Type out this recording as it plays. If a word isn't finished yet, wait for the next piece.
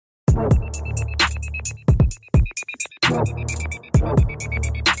Yo,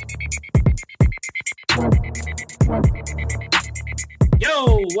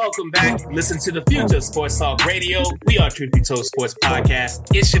 welcome back. Listen to the Future Sports Talk Radio. We are Truth Be Told Sports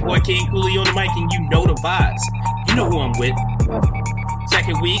Podcast. It's your boy King Cooley on the mic, and you know the vibes. You know who I'm with.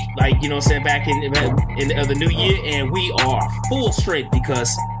 Second week, like, you know what I'm saying, back in the new year, and we are full strength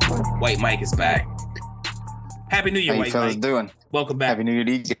because White Mike is back. Happy New Year, White Mike. How you fellas doing? Welcome back. Happy New Year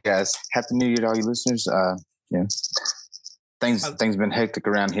to you guys. Happy New Year to all you listeners. Yeah, things been hectic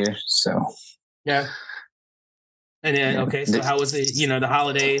around here, so yeah. And then, okay, so how was it, the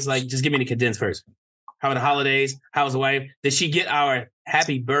holidays? Like, just give me the condensed first. How were the holidays? How was the wife? Did she get our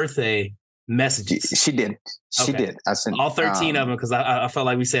happy birthday messages? She did. She did. I sent all 13 of them because I felt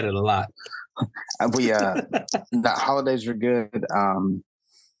like we said it a lot. The holidays were good.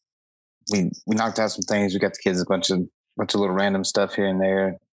 We knocked out some things. We got the kids a bunch of little random stuff here and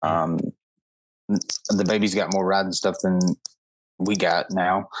there. The baby's got more riding stuff than we got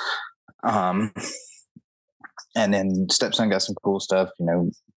now. And then stepson got some cool stuff.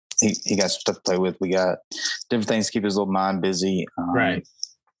 He got some stuff to play with. We got different things to keep his little mind busy. Right.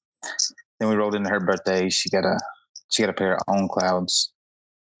 Then we rolled into her birthday. She got a pair of own clouds.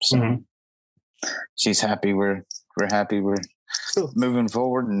 So she's happy. We're happy. We're moving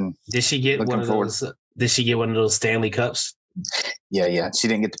forward. And did she get one of those? Did she get one of those Stanley Cups? Yeah. She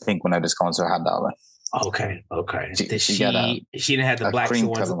didn't get the pink one. I just called her $1. Okay. She didn't have the black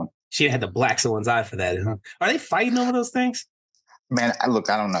ones. She didn't have the blacks one's eye for that. Huh? Are they fighting over those things? Man, I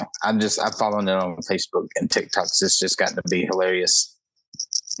don't know. I'm following it on Facebook and TikTok. It's just gotten to be hilarious.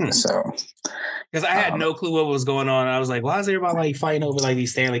 So, because I had no clue what was going on. I was like, why is everybody like fighting over like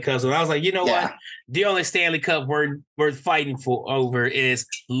these Stanley Cups? And I was like, you know what? The only Stanley Cup worth fighting over is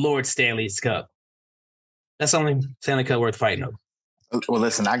Lord Stanley's Cup. That's the only Stanley Cup worth fighting over. Well,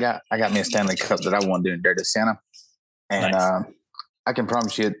 listen, I got me a Stanley Cup that I won doing Dirty Santa, and nice. I can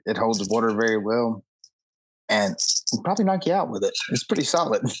promise you it holds water very well, and it'll probably knock you out with it. It's pretty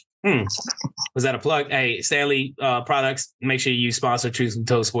solid. Was that a plug? Hey, Stanley products. Make sure you sponsor Truth Be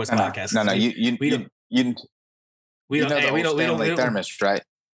Told Sports Podcast. No. We don't Stanley thermos, right?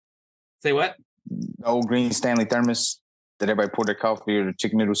 Say what? The old green Stanley thermos that everybody poured their coffee or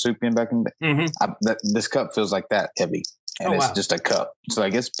chicken noodle soup in back in the day. This cup feels like that heavy. And it's just a cup. So I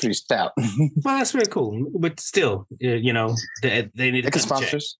guess pretty stout. Well, that's very cool. But still, they need to cut the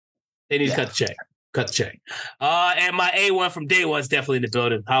check. They need to cut the check. Cut the check. And my A1 from day one is definitely in the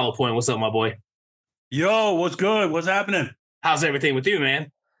building. Hollow Point, what's up, my boy? Yo, what's good? What's happening? How's everything with you,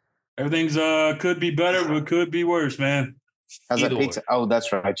 man? Everything's could be better, but could be worse, man. How's that pizza? Oh,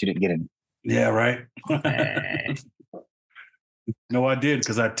 that's right. You didn't get it. Yeah, right. No, I did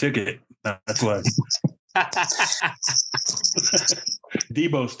because I took it. That's why.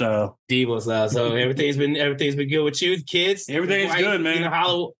 Debo style. So everything's been good with you, kids. Everything's good, man.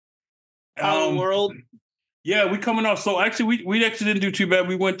 Hollow World. Yeah, we coming off. So actually, we actually didn't do too bad.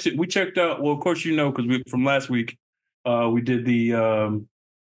 We checked out. Well, of course, because we from last week, we did the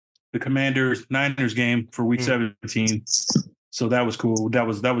Commanders Niners game for Week 17. So that was cool. That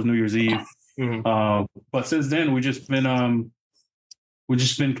was New Year's Eve. But since then, we've just been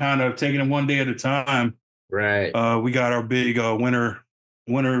kind of taking it one day at a time. Right. We got our big winter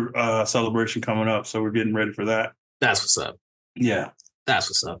celebration coming up, so we're getting ready for that. That's what's up. Yeah. That's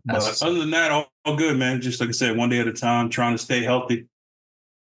what's up. Other than that, all good, man. Just like I said, one day at a time, trying to stay healthy.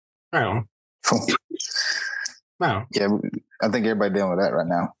 Right on. Wow. Yeah, I think everybody dealing with that right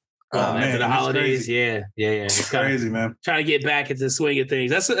now. After the holidays, yeah. It's crazy, man. Trying to get back into the swing of things.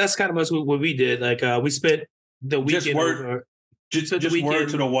 That's kind of much what we did. Like we spent the weekend over. Just word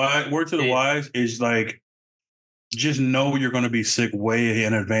to the wise is like, just know you're going to be sick way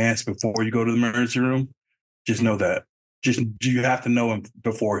in advance before you go to the emergency room. Just know that. You have to know him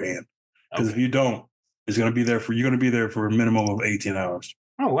beforehand, because if you don't, you're going to be there for a minimum of 18 hours.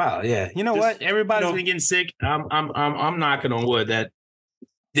 Oh wow, yeah. You know what? Everybody's been getting sick. I'm knocking on wood that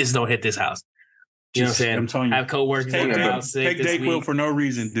this don't hit this house. You know what I'm saying? I'm telling you, I have coworkers that are out sick. Take Dayquil for no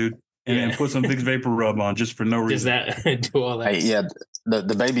reason, dude. And put some Vicks Vapor Rub on just for no reason. Just do all that. Hey, yeah,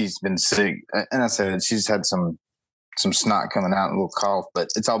 the baby's been sick, and I said she's had some snot coming out, a little cough, but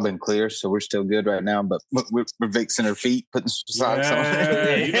it's all been clear, so we're still good right now. But we're Vicks in her feet, putting some socks on.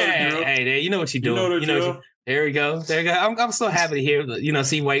 Hey, you know what you're doing. There we go. I'm so happy to hear,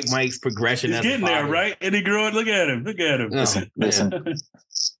 see White Mike's progression. He's getting there, right? And he grew it. Look at him. Listen.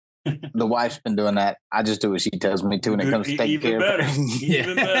 The wife's been doing that. I just do what she tells me to when it comes to taking care of her.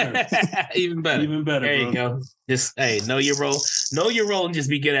 Even better. There you go. Just know your role. Know your role and just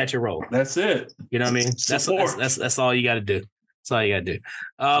be good at your role. That's it. You know what I mean? That's all you got to do. That's all you got to do.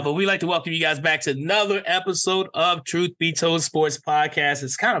 But we'd like to welcome you guys back to another episode of Truth Be Told Sports Podcast.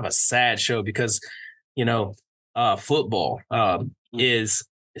 It's kind of a sad show because, football is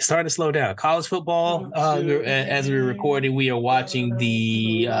starting to slow down. College football, as we're recording, we are watching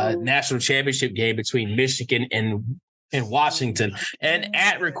the national championship game between Michigan and Washington. And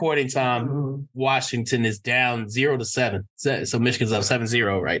at recording time, Washington is down 0-7. So Michigan's up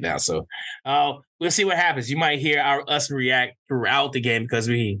 7-0 right now. So we'll see what happens. You might hear us react throughout the game because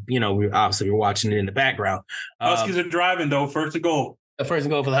we're watching it in the background. Huskies are driving, though. First and goal. First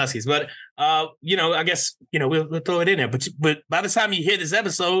and goal for the Huskies. But, I guess, we'll throw it in there. But by the time you hear this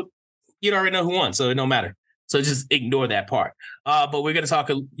episode, you already know who won. So it don't matter. So just ignore that part. But we're going to talk,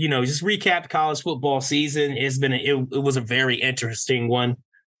 just recap the college football season. It was a very interesting one,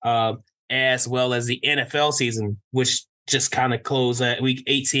 as well as the NFL season, which just kind of closed at week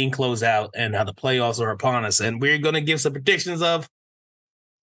 18 close out, and how the playoffs are upon us. And we're going to give some predictions of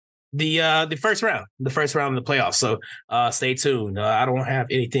the first round of the playoffs. So stay tuned. I don't have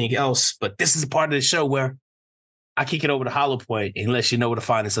anything else, but this is a part of the show where I kick it over to Hollow Point unless you know where to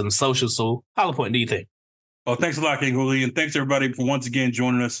find us on the social. So Hollow Point, what do you think? Oh, thanks a lot, King Hooli, and thanks everybody for once again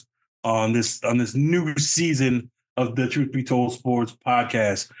joining us on this new season of the Truth Be Told Sports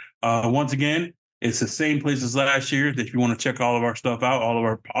Podcast. Once again, it's the same place as last year. If you want to check all of our stuff out, all of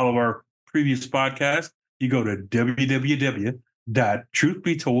our previous podcasts, you go to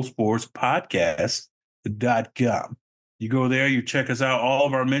www.truthbetoldsportspodcast.com. You go there, you check us out. All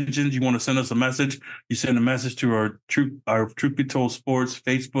of our mentions. You want to send us a message, you send a message to our Truth Be Told Sports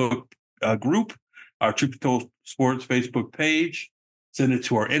Facebook group, our Truth Be Told Sports Facebook page. Send it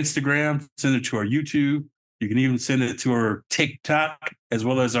to our Instagram. Send it to our YouTube. You can even send it to our TikTok, as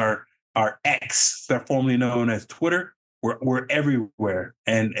well as our X, that formerly known as Twitter. We're everywhere,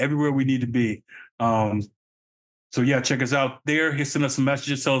 and everywhere we need to be. So yeah, check us out there. Send us some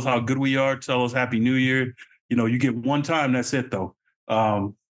messages. Tell us how good we are. Tell us Happy New Year. You get one time. That's it, though.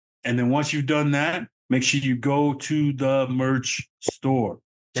 And then once you've done that, make sure you go to the merch store.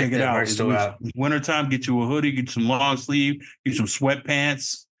 Check it out. It's wintertime. Get you a hoodie, get some long sleeve, get some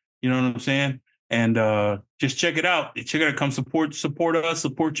sweatpants. You know what I'm saying? And just check it out. Check it out. Come support us.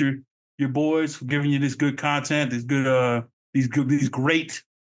 Support your boys for giving you this good content. These great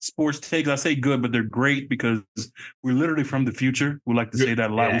sports takes. I say good, but they're great because we're literally from the future. We like to say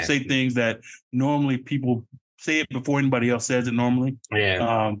that a lot. Yeah. We say things that normally people say it before anybody else says it normally.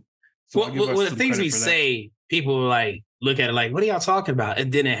 Yeah. The things we say, people like look at it like, what are y'all talking about?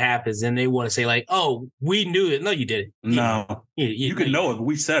 And then it happens and they want to say like, oh, we knew it. No, you didn't. No. You can know it, but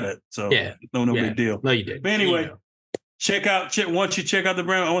we said it. So no big deal. No, you didn't. But anyway, once you check out the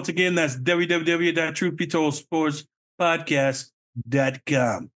brand, once again, that's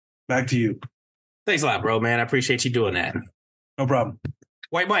www.truthbetoldsportspodcast.com. Back to you. Thanks a lot, bro, man. I appreciate you doing that. No problem.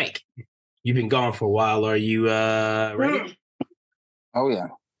 White Mike, you've been gone for a while. Are you ready? Oh, yeah.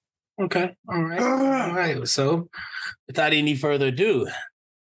 Okay. All right. So without any further ado,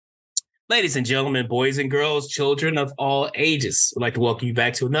 ladies and gentlemen, boys and girls, children of all ages, I'd like to welcome you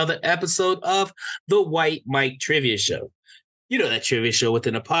back to another episode of the White Mike Trivia Show. You know that trivia show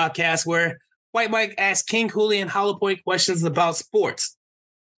within a podcast where White Mike asks King Hooli and Hollow Point questions about sports.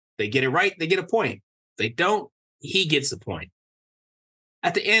 They get it right, they get a point. They don't, he gets a point.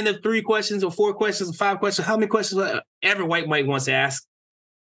 At the end of 3 questions or 4 questions or 5 questions, how many questions ever White Mike wants to ask,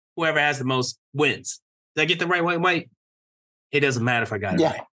 whoever has the most wins. Did I get the right, White Mike? It doesn't matter if I got it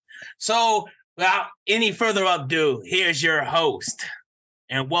right. So without any further ado, here's your host.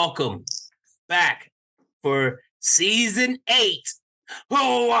 And welcome back for season 8.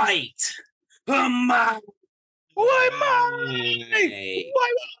 White Mike.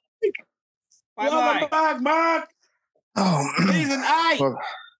 Welcome back, Mark. Oh, season 8.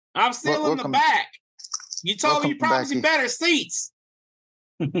 I'm still in the back. You told me you promised me better seats.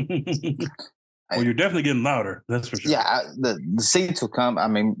 Well, you're definitely getting louder. That's for sure. Yeah, the seats will come. I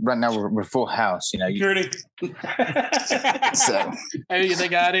mean, right now we're full house. Security. So, hey, you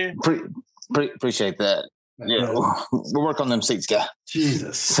think out here? Appreciate that. Yeah, we'll work on them seats, guy.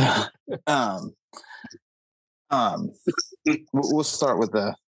 Jesus. So, we'll start with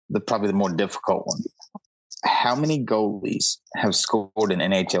the probably the more difficult one. How many goalies have scored in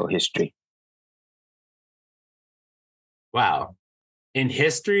NHL history? Wow. In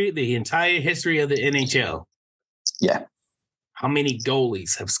history, the entire history of the NHL. Yeah. How many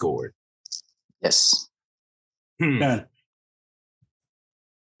goalies have scored? Yes.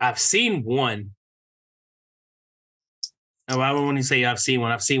 I've seen one. Oh, I don't want to say I've seen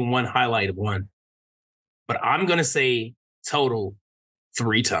one. I've seen one highlight of one. But I'm going to say total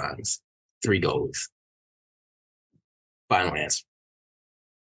 3 times. 3 goalies. Final answer.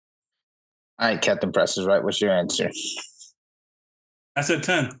 All right, Captain Press is right. What's your answer? I said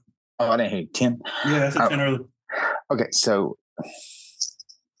 10. Oh, I didn't hear 10. Yeah, I said 10 earlier. Okay, so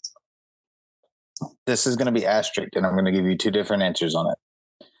this is going to be asterisk, and I'm going to give you 2 different answers on it.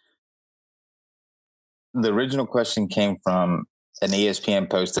 The original question came from an ESPN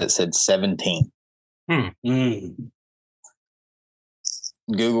post that said 17.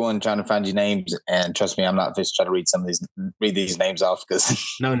 Googling, trying to find you names, and trust me, I'm not just trying to read these names off because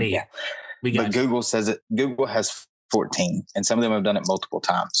no need. Yeah. But Google says it. Google has 14, and some of them have done it multiple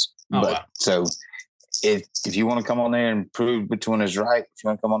times. Oh, wow. So if you want to come on there and prove which one is right, if you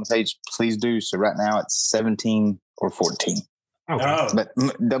want to come on the page, please do. So right now it's 17 or 14. Okay. Oh. But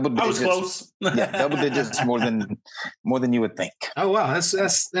double digits. I was close. Yeah, double digits more than you would think. Oh wow, that's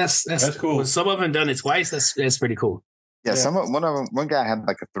cool. When some of them done it twice. That's pretty cool. Yeah, one guy had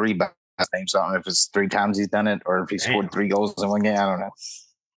like a 3 by name. So I don't know if it's 3 times he's done it or if he scored 3 goals in one game. I don't know.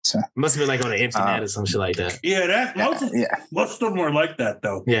 So must have been like on an empty net or some shit like that. Yeah, most of them are like that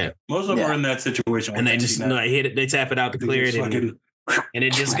though. Yeah, most of them are in that situation, and they just hit it. They tap it out to clear it, and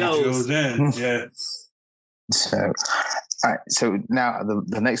it just goes in. Yeah. So, all right. So now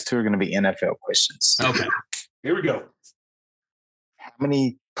the next 2 are going to be NFL questions. Okay, here we go. How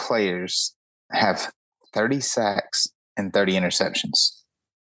many players have 30 sacks and 30 interceptions?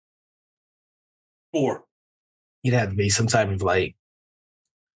 4. You'd have to be some type of like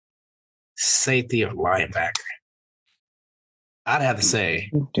safety or linebacker. I'd have to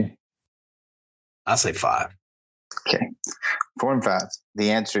say, I'll say 5. Okay. 4 and 5.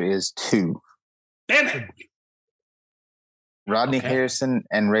 The answer is 2. Damn it. Rodney Harrison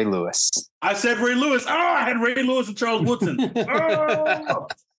and Ray Lewis. I said Ray Lewis. Oh, I had Ray Lewis and Charles Woodson. I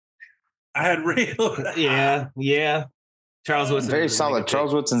had Ray Lewis. Yeah. Charles Woodson. Very solid.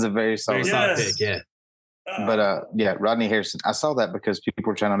 Charles Woodson's a very solid pick, yeah. But Rodney Harrison. I saw that because people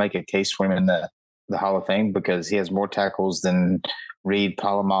were trying to make a case for him in the Hall of Fame because he has more tackles than Reed,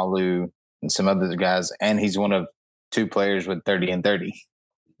 Palomalu, and some other guys, and he's one of 2 players with 30 and 30.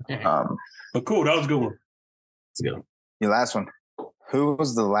 But cool, that was a good one. Let's go. Your last one. Who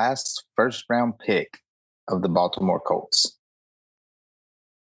was the last first-round pick of the Baltimore Colts?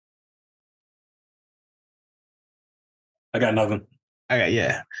 I got nothing.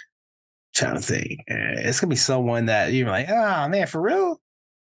 Trying to think. It's gonna be someone that you're like, oh man, for real?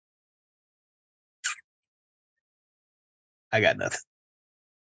 I got nothing.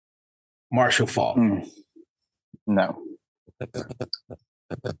 Marshall Faulk. No.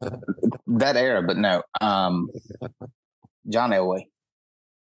 That era, but no. John Elway.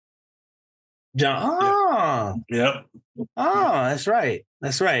 John. Yep. Oh, that's right.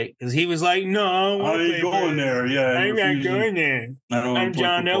 Because he was like, no, I ain't going there. Yeah. I'm not going there. I'm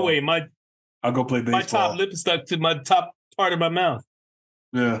John Elway. I'll go play baseball. My top lip is stuck to my top part of my mouth.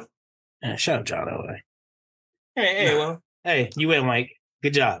 Yeah. Shut up, John Elway. Hey, you win, Mike.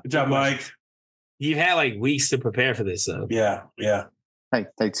 Good job. Good job, Mike. You've had like weeks to prepare for this, so. Yeah. Hey,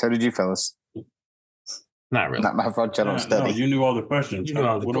 so did you, fellas. Not really. Not my fault. I don't study. No, you knew all the questions. You knew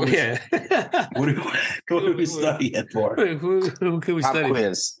all the questions. What do we study it for? Who can we study? Pop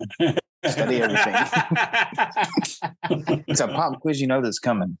quiz. Study everything. It's a pop quiz, that's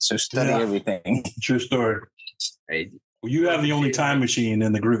coming. So study everything. True story. Hey, well, you have the only time machine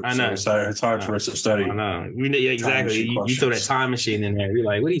in the group. I know. So it's hard for us to study. I know. Exactly. You throw that time machine in there. You're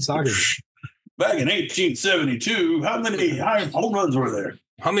like, what are you talking about? Back in 1872, how many home runs were there?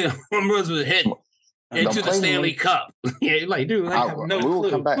 How many home runs was hit into the Stanley Cup? Yeah, you're like, dude, I have no clue.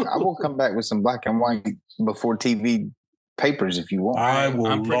 I will come back with some black and white before TV papers if you want. I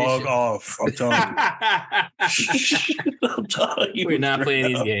will log off. I'm telling you. We're not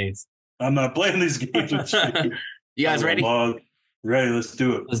playing these games. I'm not playing these games with you. You guys ready? Ready. Let's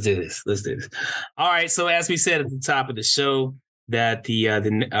do it. Let's do this. All right. So as we said at the top of the show, that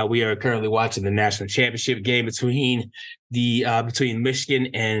we are currently watching the national championship game between Michigan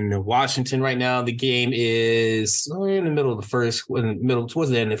and Washington right now. The game is in the middle of towards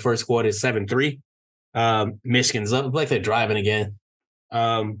the end of the first quarter, 7-3. Michigan's up, like they're driving again.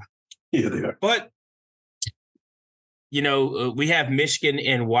 Yeah, they are. But we have Michigan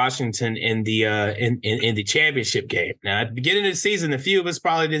and Washington in the championship game. Now, at the beginning of the season, a few of us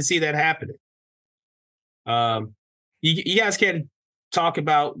probably didn't see that happening. You guys can talk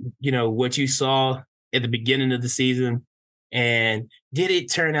about, what you saw at the beginning of the season, and did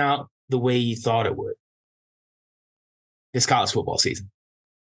it turn out the way you thought it would? This college football season.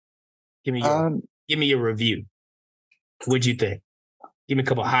 Give me your review. What'd you think? Give me a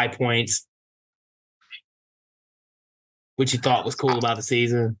couple of high points. What you thought was cool about the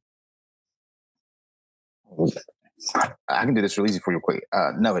season? I can do this real easy for you quick.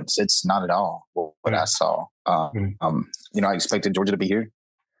 No, it's not at all what I saw. I expected Georgia to be here.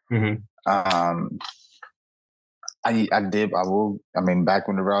 Mm-hmm. I mean, back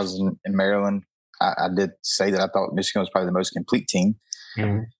when I was in Maryland, I did say that I thought Michigan was probably the most complete team.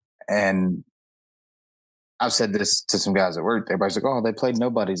 Mm-hmm. And I've said this to some guys at work. Everybody's like, oh, they played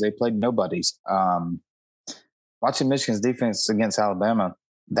nobodies. Watching Michigan's defense against Alabama,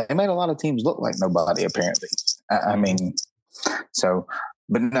 they made a lot of teams look like nobody, apparently. I mean, so,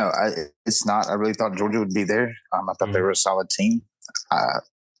 but no, it's not. I really thought Georgia would be there. I thought they were a solid team.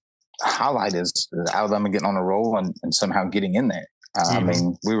 Highlight is Alabama getting on a roll and somehow getting in there. I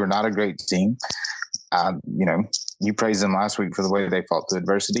mean, we were not a great team. You praised them last week for the way they fought through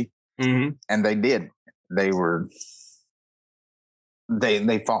adversity, and they did. They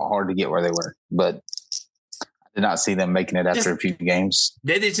fought hard to get where they were, but I did not see them making it after a few games.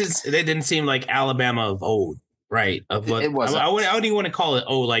 They didn't seem like Alabama of old, right? Of what it wasn't. I wouldn't even want to call it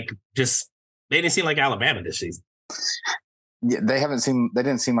like just they didn't seem like Alabama this season. Yeah, they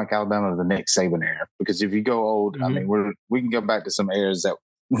didn't seem like Alabama of the Nick Saban era, because if you go old, I mean, we can go back to some eras that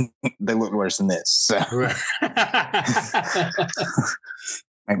they look worse than this. So.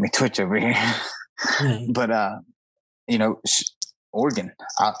 Make me twitch over here. But Oregon,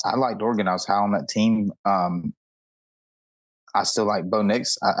 I liked Oregon. I was high on that team. I still like Bo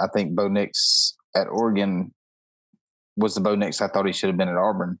Nix. I think Bo Nix at Oregon was the Bo Nix I thought he should have been at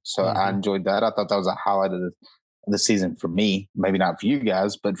Auburn. So I enjoyed that. I thought that was a highlight of the season for me. Maybe not for you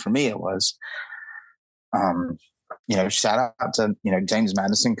guys, but for me it was. Shout out to James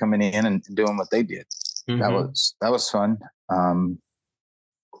Madison coming in and doing what they did. That was fun.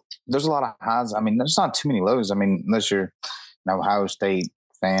 There's a lot of highs. I mean, there's not too many lows. I mean, unless you're an Ohio State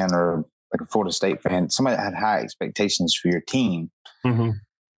fan or like a Florida State fan, somebody that had high expectations for your team, and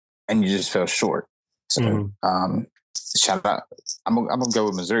you just fell short. So, shout out. I'm gonna go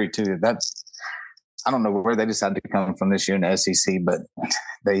with Missouri too. I don't know where they decided to come from this year in the SEC, but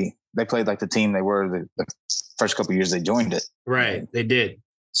they played like the team they were the first couple of years they joined it. Right, they did.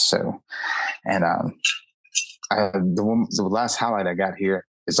 So, and the last highlight I got here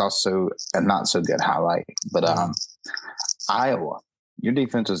is also a not so good highlight. But Iowa, your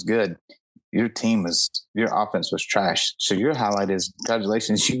defense was good. Your offense was trash. So your highlight is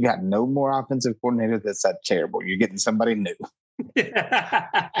congratulations, you got no more offensive coordinator that's that terrible. You're getting somebody new.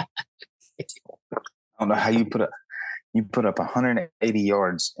 I don't know how you put up 180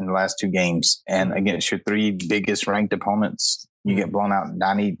 yards in the last two games, and against your three biggest ranked opponents, you get blown out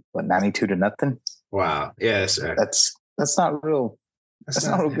 92-0. Wow. Yes. That's not real. That's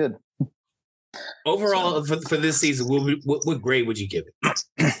not real good. Overall, for this season, what grade would you give it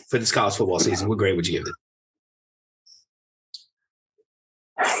for this college football season? What grade would you give it?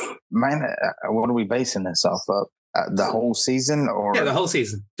 Man, what are we basing this off of? The whole season, or the whole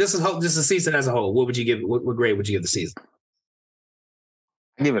season? Just the season as a whole. What would you give? What grade would you give the season?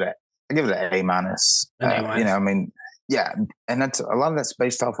 I give it an A minus. I mean, yeah, and that's a lot of that's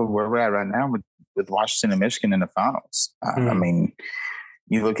based off of where we're at right now with Washington and Michigan in the finals. I mean,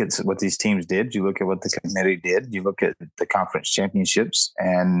 you look at what these teams did. You look at what the committee did. You look at the conference championships,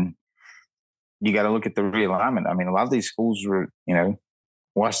 and you got to look at the realignment. I mean, a lot of these schools were,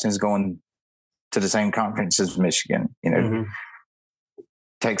 Washington's going to the same conference as Michigan.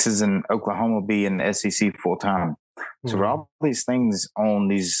 Texas and Oklahoma will be in the SEC full time. So for all these things on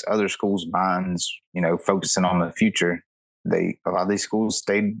these other schools' minds, focusing on the future, a lot of these schools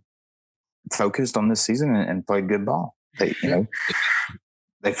stayed focused on this season and played good ball.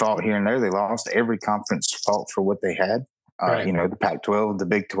 They fought here and there. They lost. Every conference fought for what they had. Right. The Pac-12, the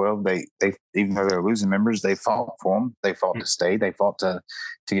Big 12, they even though they're losing members, they fought for them. They fought to stay. They fought to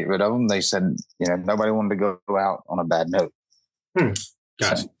get rid of them. They said, nobody wanted to go out on a bad note.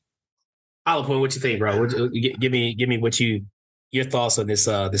 Gotcha. So, Oliver, what you think, bro? Give me what your thoughts on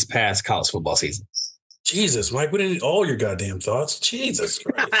this past college football season. Jesus, Mike, we didn't need all your goddamn thoughts. Jesus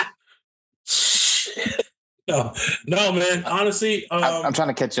Christ. No, man. Honestly, I'm trying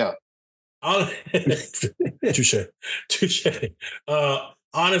to catch up. Touche.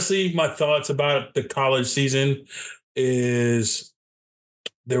 Honestly, my thoughts about the college season is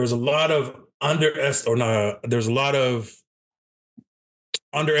there was a lot of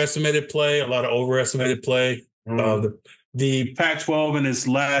underestimated play, a lot of overestimated play. The Pac-12 in its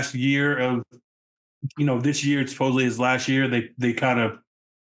last year of, this year, it's supposedly his last year, they kind of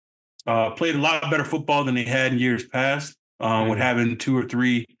played a lot better football than they had in years past, with having two or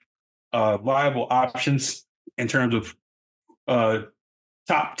three viable options in terms of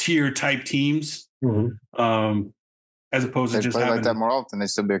top tier type teams, as opposed to just play having like that more often. They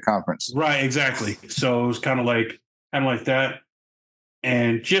still be a conference, right? Exactly. So it was kind of like kind of like that.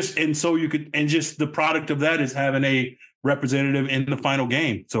 And just the product of that is having a representative in the final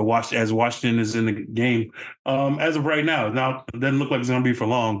game. So as Washington is in the game, as of right now. Now it doesn't look like it's going to be for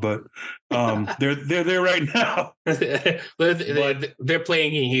long, but they're there right now. but they're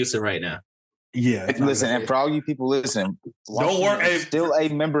playing in Houston right now. Yeah. Listen, and for all you people listening, don't worry. Is still a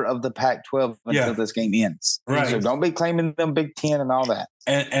member of the Pac-12 until this game ends. Right. So don't be claiming them Big Ten and all that.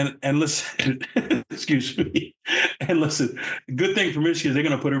 And listen, excuse me. And listen, good thing for Michigan is they're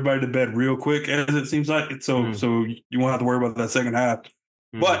going to put everybody to bed real quick, as it seems like. So you won't have to worry about that second half.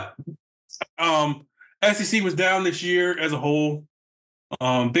 But SEC was down this year as a whole.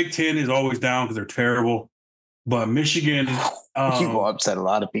 Big Ten is always down because they're terrible. But Michigan, you will upset a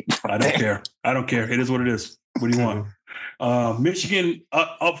lot of people. I don't care. I don't care. It is what it is. What do you want? Michigan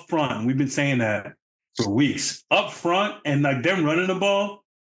up front. We've been saying that for weeks. Up front and like them running the ball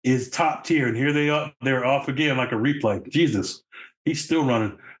is top tier. And here they are. They're off again like a replay. Jesus, he's still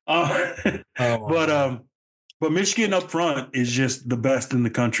running. But Michigan up front is just the best in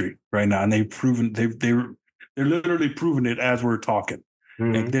the country right now, and they've proven they're literally proving it as we're talking.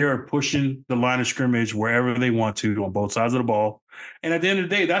 Like they are pushing the line of scrimmage wherever they want to on both sides of the ball. And at the end of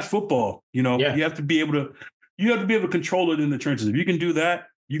the day, that's football. You know, you have to be able to control it in the trenches. If you can do that,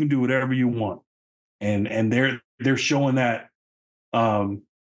 you can do whatever you want. And they're showing that when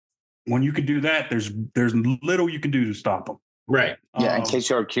you can do that, there's little you can do to stop them. Right. Yeah. In case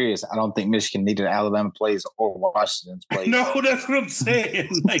you're curious, I don't think Michigan needed Alabama plays or Washington's plays. No, that's what I'm saying.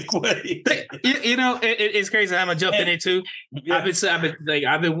 Like, wait. You know, it's crazy. I'm gonna jump in it too. Yeah.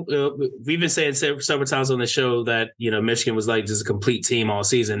 We've been saying several times on the show that Michigan was like just a complete team all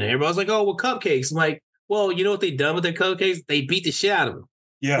season, and everybody's like, "Oh, well, cupcakes." I'm like, well, you know what they done with their cupcakes? They beat the shit out of them.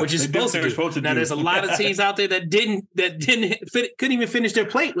 Yeah, which is supposed to do. Now, there's a lot of teams out there that couldn't even finish their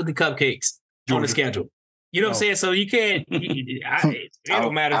plate with the cupcakes on the schedule. You know what I'm saying? So you can't. It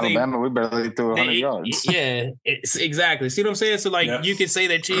don't matter. Alabama, we barely threw 100 yards. Yeah, exactly. See what I'm saying? So you can say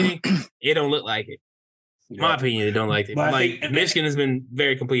they're cheating. It don't look like it. My opinion, it don't like it. But Michigan has been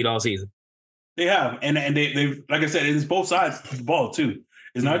very complete all season. They have, and they've like I said, it's both sides of the ball too.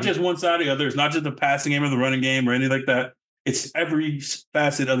 It's not just one side or the other. It's not just the passing game or the running game or anything like that. It's every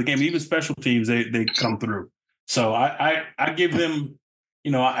facet of the game. Even special teams, they come through. So I give them.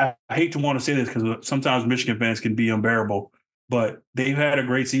 I hate to want to say this because sometimes Michigan fans can be unbearable, but they've had a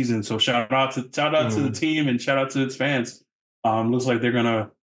great season. So shout out to the team and shout out to its fans. Looks like they're gonna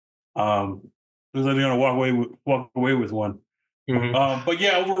walk away with one. But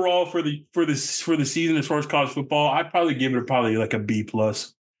yeah, overall for the season as far as college football, I'd probably give it like a B+.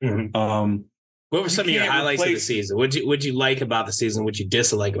 What were some of your highlights of the season? What'd you like about the season? What'd you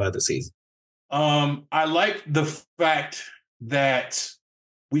dislike about the season? I like the fact that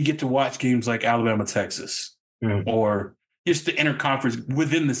we get to watch games like Alabama, Texas, or just the interconference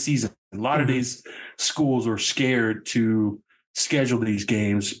within the season. A lot of these schools are scared to schedule these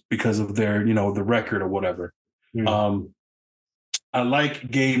games because of their, the record or whatever. I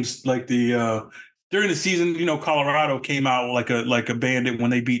like games like the during the season. Colorado came out like a bandit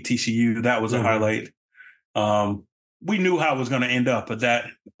when they beat TCU. That was a highlight. We knew how it was going to end up, but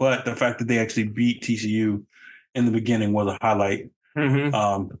the fact that they actually beat TCU in the beginning was a highlight.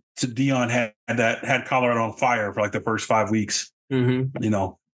 So Dion had Colorado on fire for like the first 5 weeks, and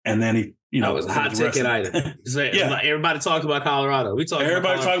then he, that was a hot ticket item. Everybody talked about Colorado.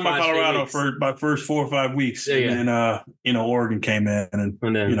 Everybody talking about Colorado for about first 4 or 5 weeks, and then Oregon came in and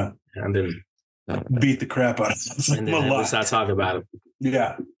then beat the crap out of them. And then we start talking about them.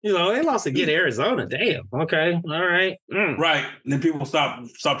 Yeah, they lost to get Arizona. Damn. Okay. All right. Right. And then people stop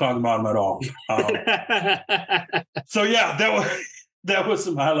talking about them at all. So yeah, that was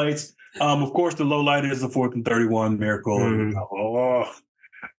some highlights. Of course, the low light is the 4th and 31 miracle.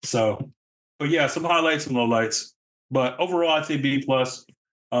 But yeah, some highlights, some low lights. But overall, I'd say B+.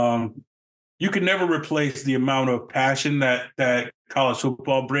 You can never replace the amount of passion that college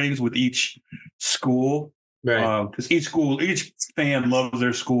football brings with each school. Right. Because each fan loves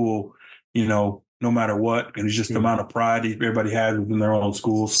their school, no matter what. And it's just the amount of pride everybody has within their own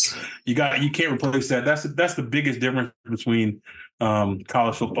schools. You can't replace that. That's the biggest difference between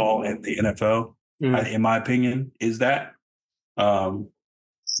college football and the NFL, in my opinion, is that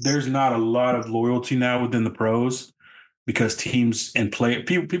there's not a lot of loyalty now within the pros because teams and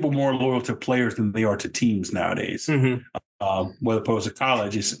people are more loyal to players than they are to teams nowadays. Whether opposed to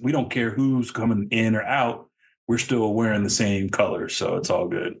college, we don't care who's coming in or out. We're still wearing the same colors, so it's all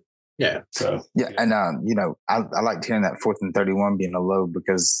good. Yeah. So and I liked hearing that 4th and 31 being a low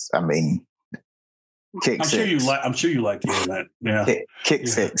because Kick I'm six. sure you like hearing that. Yeah. Kick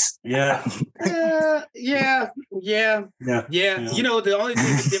six. Yeah. Yeah. You know, the only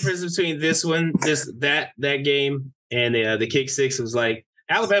thing the difference between that game and the kick six was like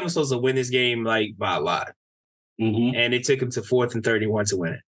Alabama was supposed to win this game like by a lot, and it took them to 4th and 31 to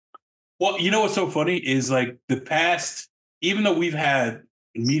win it. Well, you know what's so funny is like the past, even though we've had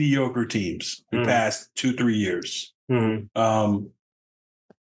mediocre teams the past 2-3 years,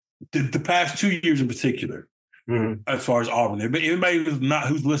 the past 2 years in particular, as far as Auburn, but anybody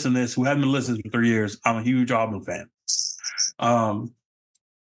who's listening to this, who hasn't been listening for 3 years, I'm a huge Auburn fan.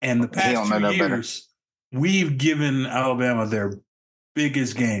 And the past 2 years, we've given Alabama their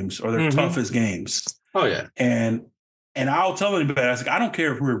biggest games or their toughest games. Oh yeah, and I'll tell anybody, I was like, I don't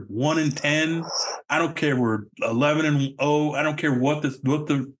care if we're 1-10, I don't care if we're 11-0, I don't care what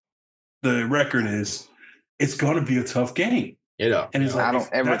the record is. It's going to be a tough game. And it's like, I don't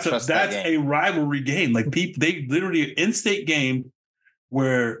ever trust that's a rivalry game. Like they literally an in-state game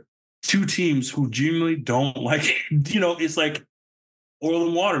where two teams who genuinely don't like, it's like oil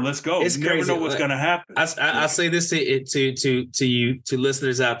and water. Let's go. It's you crazy. Never know what's going to happen. I'll say this to you, to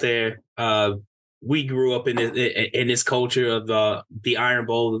listeners out there. We grew up in this culture of the Iron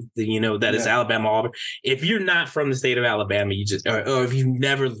Bowl, that is Alabama Auburn. If you're not from the state of Alabama, you just or if you've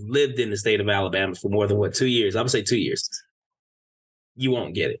never lived in the state of Alabama for more than 2 years, I would say 2 years, you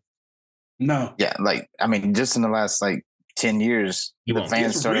won't get it. No. Yeah, just in the last 10 years, the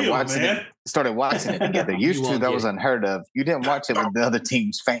fans started watching it together. Used to, that was unheard of. You didn't watch it with the other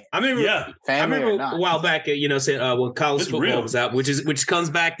team's fans. I remember a while back, when college football was out, which comes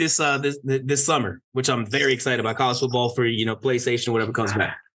back this summer, which I'm very excited about. College football for PlayStation, whatever comes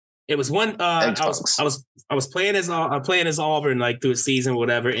back. It was one. I was playing as Auburn through a season,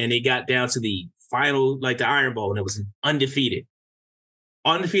 whatever, and it got down to the final, the Iron Bowl, and it was undefeated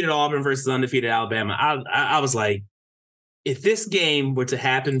Auburn versus undefeated Alabama. I was like, if this game were to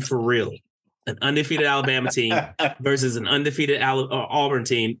happen for real, an undefeated Alabama team versus an undefeated Auburn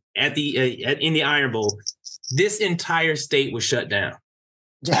team in the Iron Bowl, this entire state was shut down.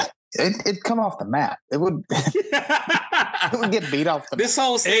 Yeah, it'd come off the map. It would. It would get beat off the map. This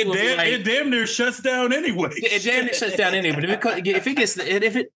whole state it damn near shuts down anyway. It damn near shuts down anyway. But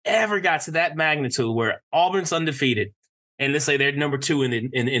if it ever got to that magnitude where Auburn's undefeated, and let's say they're number 2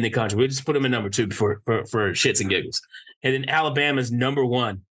 in the country, we'll just put them in number 2 for shits and giggles. And then Alabama's number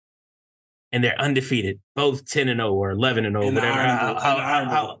 1, and they're undefeated, both 10-0 or 11-0,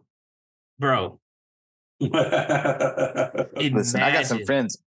 whatever. Bro, listen, I got some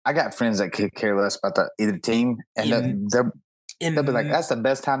friends. I got friends that could care less about either team, and they'll be like, "That's the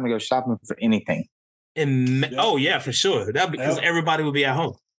best time to go shopping for anything." Oh yeah, for sure. That because everybody will be at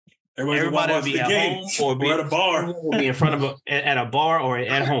home. Everybody will be at home or be at a bar. Will be in front of at a bar or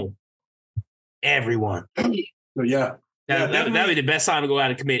at home. Everyone. So yeah. That'd be the best time to go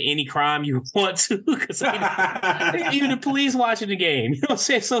out and commit any crime you want to, because even the police watching the game. You know what I'm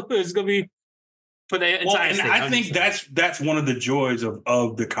saying? So it's gonna be for the entire state. I think that's one of the joys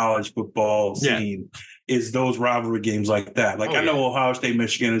of the college football scene is those rivalry games like that. I know Ohio State,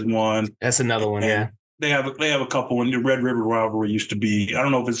 Michigan is one. That's another one. They have a couple, and the Red River rivalry used to be. I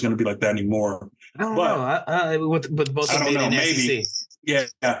don't know if it's going to be like that anymore. I don't know. With both of them in maybe. SEC. Yeah,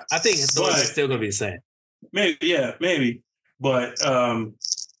 I think it's still going to be the same. Maybe, but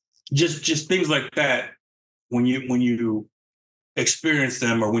just things like that when you experience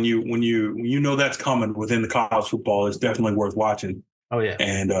them, or when you know that's coming within the college football, it's definitely worth watching. Oh yeah,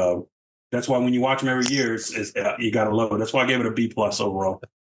 and that's why when you watch them every year, it's you got to love it. That's why I gave it a B+ overall.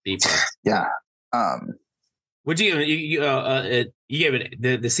 B+. Yeah. Would you gave it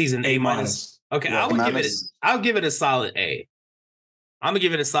the season A-? Okay, yeah, I'll give it a solid A. I'm gonna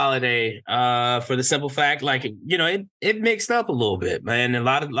give it a solid A for the simple fact, it mixed up a little bit, man. A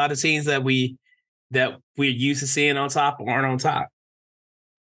lot of teams that we're used to seeing on top aren't on top.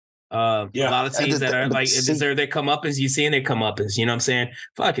 A lot of teams that are deserve their comeuppance. You seeing their comeuppance. You know what I'm saying?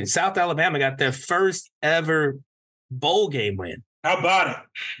 Fucking South Alabama got their first ever bowl game win. How about it?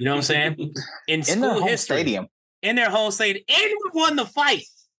 You know what I'm saying? In their home stadium. In their home stadium, and we won the fight.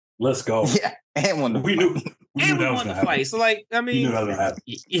 Let's go. Yeah, and we knew we won the fight. So you knew that was happen.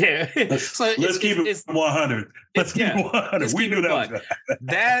 Yeah. Let's keep it 100. Let's keep it 100. We knew that was going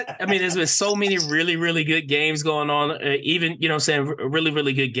to happen. There's been so many really, really good games going on. Even, really,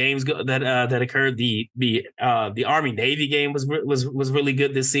 really good games that occurred. The Army Navy game was really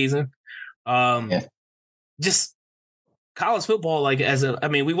good this season. Just college football,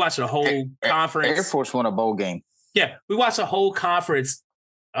 we watched a whole conference. Air Force won a bowl game. Yeah, we watched a whole conference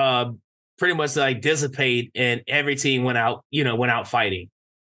pretty much dissipate, and every team went out fighting.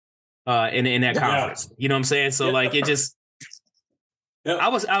 in that conference. You know what I'm saying? So like it just,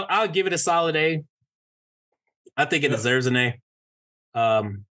 I'll give it a solid A. I think it deserves an A.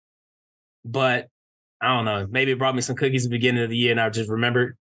 But I don't know. Maybe it brought me some cookies at the beginning of the year, and I just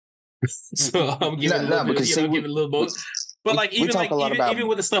remembered. So I'm giving it a little bit. But like even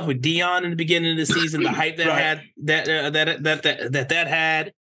with the stuff with Dion in the beginning of the season, the hype that had that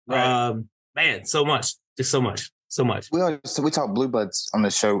had, man, so much, just so much. We talk Blue Bloods on the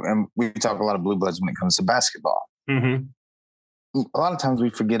show, and we talk a lot of Blue Bloods when it comes to basketball. Mm-hmm. A lot of times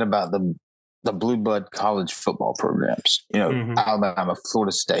we forget about the Blue Blood college football programs. You know, Alabama,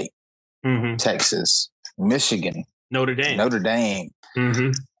 Florida State, Texas, Michigan, Notre Dame.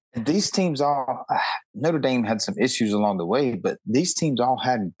 Mm-hmm. These teams all Notre Dame had some issues along the way, but these teams all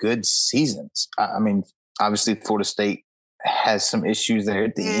had good seasons. I mean, obviously Florida State has some issues there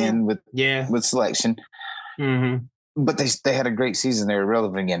at the end with selection. Mm-hmm. But they had a great season. They were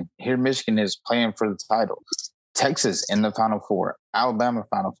relevant again. Here, Michigan is playing for the title. Texas in the Final Four. Alabama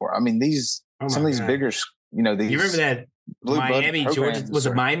Final Four. I mean, some of these bigger, you know, these. You remember that Miami, Georgia? Was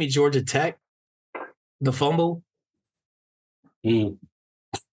it Miami, Georgia Tech? The fumble. Hey,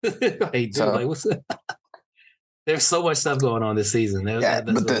 dude, like, what's that? There's so much stuff going on this season. But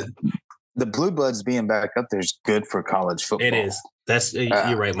the Blue Bloods being back up there is good for college football. It is. That's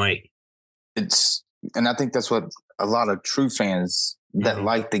you're right, Mike. And I think that's what a lot of true fans that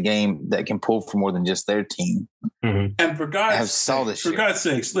like the game that can pull for more than just their team. Mm-hmm. And for God's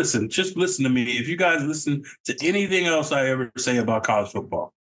sakes, listen to me. If you guys listen to anything else I ever say about college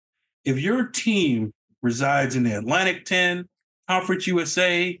football, if your team resides in the Atlantic 10, Conference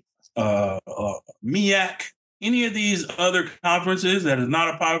USA, MEAC, any of these other conferences that is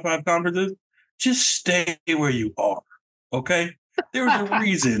not a Power 5 conferences, just stay where you are, okay? There's a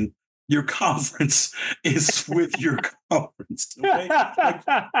reason your conference is with your conference, okay? Like,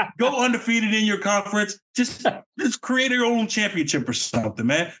 go undefeated in your conference. Just create your own championship or something,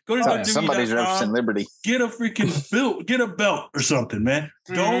 man. Go to somebody's representing Liberty. Get a freaking get a belt or something, man.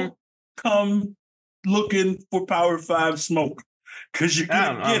 Mm-hmm. Don't come looking for Power 5 smoke. Because you're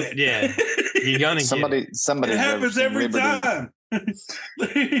gonna get it. Yeah, you're gonna somebody. It happens every time. Is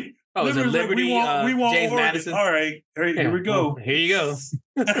it Liberty? We want James Oregon. Madison. All right, here we go. Here you go.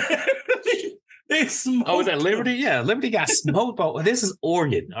 They smoked. Oh, is that Liberty? Yeah, Liberty got smoked. But this is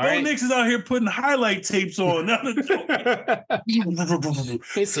Oregon. All right, Nix is out here putting highlight tapes on. He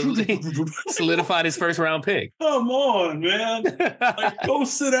solidified his first round pick. Come on, man! Like, go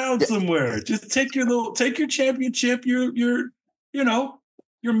sit down somewhere. Just take your championship. Your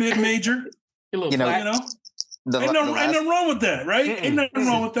mid-major. Ain't nothing wrong with that, right? Ain't nothing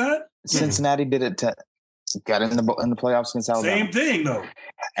wrong with that. Cincinnati did it. Got in the playoffs against Alabama. Same thing, though.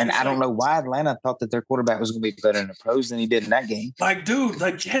 And I don't know why Atlanta thought that their quarterback was going to be better in the pros than he did in that game. Like, dude,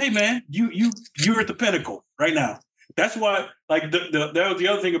 hey, man, you're at the pinnacle right now. That's why, like, that was the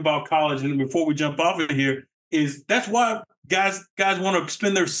other thing about college. And before we jump off of here, is that's why guys want to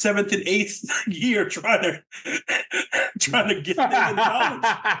spend their 7th and 8th year trying to get into college.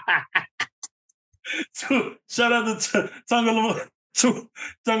 So shout out to Tagovailoa.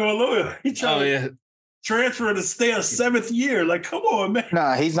 He trying to transfer to stay a 7th year. Like, come on,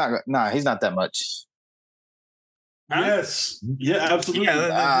 man. He's not that much. Huh? Yes. Yeah, absolutely.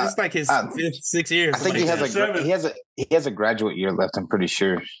 Yeah, it's like his 6 years. I think he has a graduate year left, I'm pretty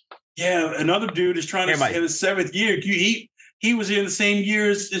sure. Yeah, another dude is trying to stay in his 7th year. He was in the same year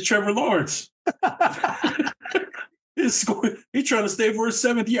as Trevor Lawrence. He's trying to stay for his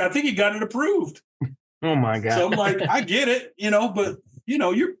 7th year. I think he got it approved. Oh my God. So I'm like, I get it, but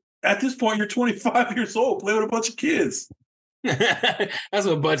you're at this point, you're 25 years old, playing with a bunch of kids. That's what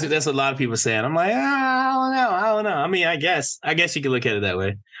a lot of people saying. I'm like, I don't know. I mean, I guess you can look at it that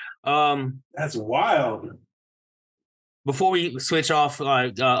way. That's wild. Before we switch off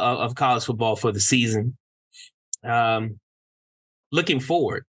of college football for the season, looking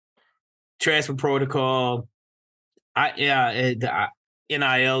forward, transfer protocol,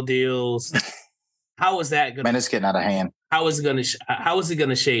 NIL deals. How is that going? Man, it's getting out of hand. How is it going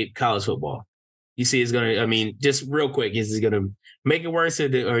to shape college football? You see, it's going to. I mean, just real quick, is it going to make it worse, or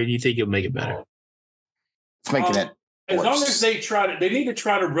do you think it'll make it better? It's making it as worse. Long as they need to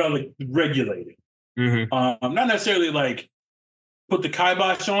try to regulate it. Mm-hmm. Not necessarily like put the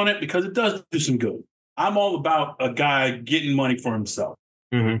kibosh on it, because it does do some good. I'm all about a guy getting money for himself.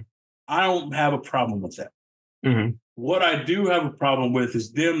 Mm-hmm. I don't have a problem with that. Mm-hmm. What I do have a problem with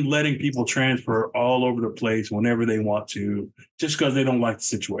is them letting people transfer all over the place whenever they want to, just because they don't like the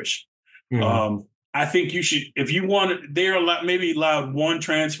situation. Mm-hmm. I think you should, if you want, they're maybe allowed one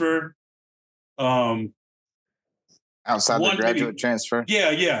transfer outside the graduate transfer.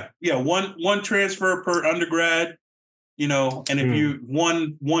 Yeah. One transfer per undergrad. And if you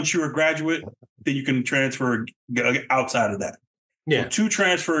once you're a graduate, then you can transfer outside of that. Yeah, so 2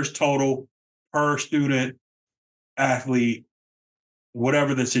 transfers total per student, athlete,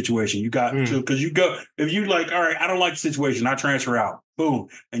 whatever the situation. You got because you go if you like, all right, I don't like the situation, I transfer out. Boom,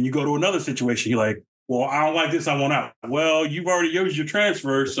 and you go to another situation. You're like, well, I don't like this, I want out. Well, you've already used your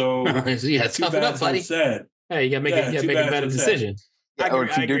transfer, so yeah, tough it up, buddy. Sad. Hey, you gotta make a better decision. Or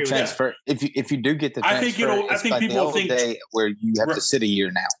if you do transfer, if you do get the transfer, I think people think where you have to sit a year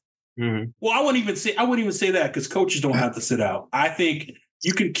now. Mm-hmm. Well, I wouldn't even say that because coaches don't have to sit out. I think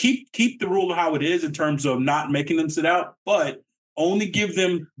you can keep the rule how it is in terms of not making them sit out, but only give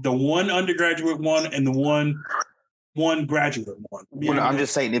them the one undergraduate one and the one graduate one. Well, I'm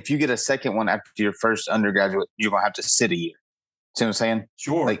just saying, if you get a second one after your first undergraduate, you're gonna have to sit a year. See what I'm saying?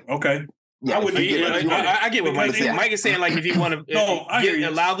 Sure. Okay. Yeah, I get what Mike is saying. Mike is saying, like, if you want to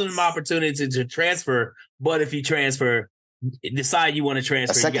allow them the opportunity to transfer, but if you transfer, decide you want to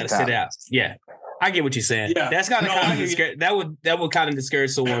transfer, you got to sit out. Yeah, I get what you're saying. Yeah. That's kind of that would kind of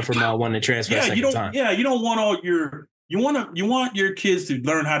discourage someone from wanting to transfer. Yeah, you don't want you want your kids to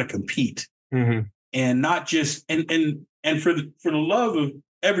learn how to compete, and not just and for the love of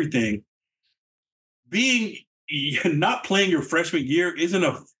everything, not playing your freshman year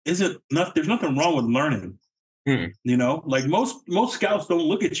there's nothing wrong with learning. Like most scouts don't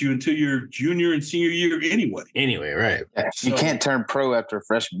look at you until your junior and senior year anyway, right? You can't turn pro after a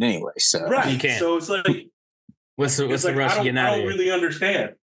freshman anyway, so right. You can't. So it's like what's the rush getting out of here? I don't really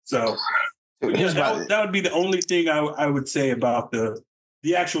understand. So that would be the only thing I would say about the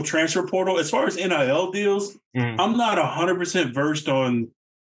actual transfer portal. As far as NIL deals, I'm not 100% versed on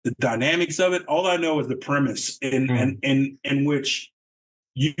the dynamics of it. All I know is the premise in which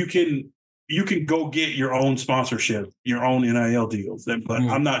you can go get your own sponsorship, your own NIL deals. But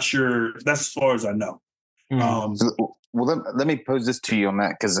I'm not sure. That's as far as I know. Well, let me pose this to you on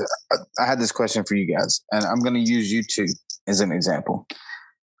that, because I had this question for you guys, and I'm going to use you two as an example.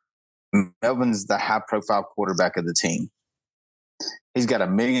 Melvin's the high-profile quarterback of the team. He's got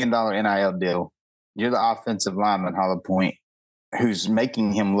 $1 million NIL deal. You're the offensive lineman, Hollow Point, who's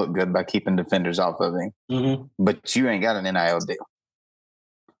making him look good by keeping defenders off of him. But you ain't got an NIL deal.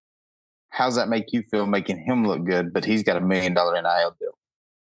 How's that make you feel, making him look good, but he's got $1 million NIL deal?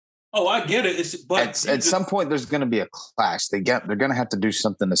 Oh, I get it. But at some point, there's going to be a clash. They're going to have to do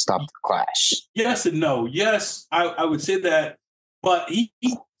something to stop the clash. Yes and no. Yes, I would say that, but he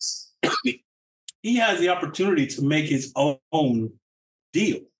has the opportunity to make his own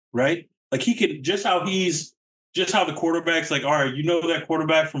deal, right? Like he could just how the quarterback's like, all right, that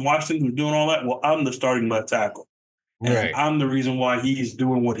quarterback from Washington who's doing all that. Well, I'm the starting left tackle, and right. I'm the reason why he's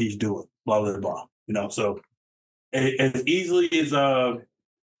doing what he's doing. Blah blah blah. So as easily as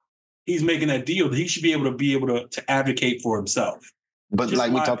he's making that deal, he should be able to advocate for himself. But just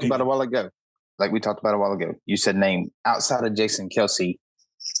like we talked about a while ago, you said name outside of Jason Kelce,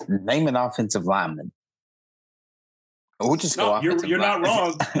 name an offensive lineman. We'll just go. You're not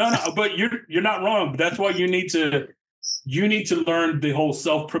wrong. No, but you're not wrong. But that's why you need to learn the whole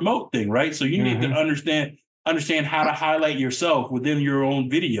self-promote thing, right? So you need to understand how to highlight yourself within your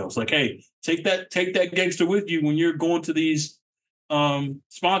own videos. Like, hey, take that gangster with you when you're going to these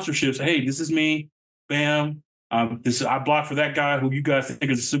sponsorships. Hey, this is me. Bam. I blocked for that guy who you guys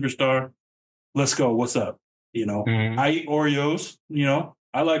think is a superstar. Let's go. What's up? I eat Oreos.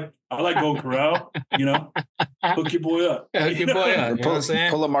 I like Golden Corral. Hook your boy up. Yeah, hook your boy up. You know what I'm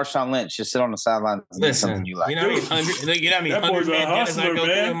saying? Pull a Marshawn Lynch. Just sit on the sidelines and get something you like. You know what I mean? That boy's a hustler,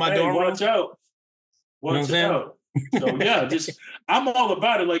 man. My dorm room. Watch out. Watch out. So yeah, I'm all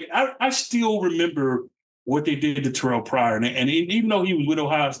about it. Like I still remember what they did to Terrell Pryor, and even though he was with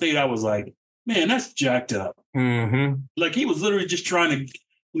Ohio State, I was like, man, that's jacked up. Like he was literally just trying to,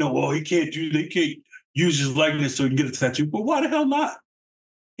 well, he can't use his likeness so he can get a tattoo. But why the hell not?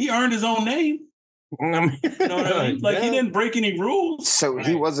 He earned his own name. You know what I mean? Like he didn't break any rules. So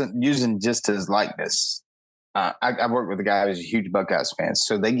he wasn't using just his likeness. I worked with a guy who's a huge Buckeyes fan.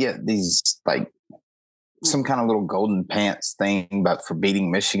 So they get these like some kind of little golden pants thing, but for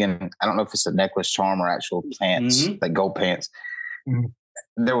beating Michigan. I don't know if it's a necklace charm or actual pants, like gold pants.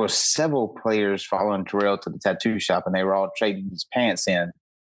 There were several players following Terrell to the tattoo shop, and they were all trading his pants in,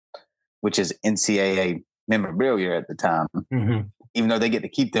 which is NCAA memorabilia at the time. Even though they get to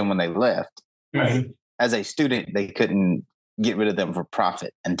keep them when they left. Right. As a student, they couldn't get rid of them for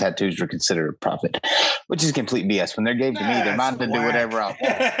profit, and tattoos were considered profit, which is complete BS. When they're gave to me, they're mine to do whatever I want.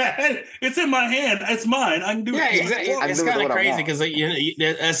 It's in my hand. It's mine. I can do it. Exactly. It's kind of crazy because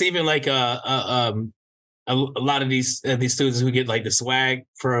that's even like a lot of these students who get like the swag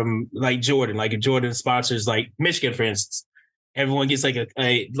from like Jordan, like if Jordan sponsors like Michigan, for instance, everyone gets like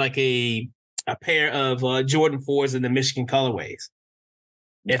a pair of Jordan 4s in the Michigan colorways.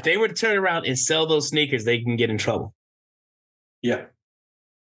 Yeah. If they were to turn around and sell those sneakers, they can get in trouble. Yeah.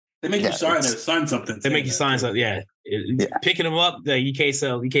 They make you sign something. They make you sign something. Yeah. Picking them up, you can't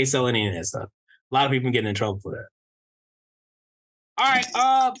sell any of that stuff. A lot of people getting in trouble for that. All right.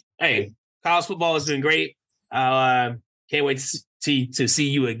 Hey, college football has been great. Can't wait to see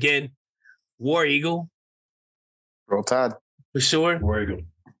you again. War Eagle. Roll Tide. For sure. War Eagle.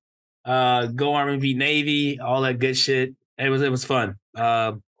 Go Army beat Navy, all that good shit. It was fun.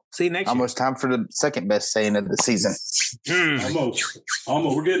 See you next year. Almost time for the second best saying of the season.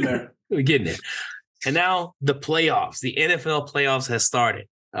 Almost. We're getting there. We're getting there. And now the playoffs. The NFL playoffs has started.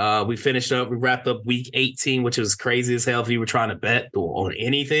 We wrapped up week 18, which was crazy as hell if you were trying to bet on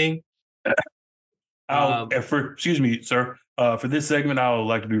anything. Excuse me, sir. For this segment, I would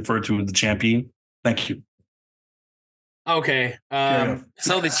like to be referred to as the champion. Thank you. Okay.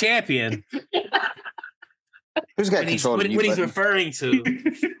 So the champion. Who's got control? When he's referring to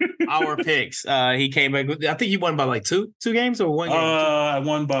our picks, he came back. I think he won by like two games or one game. I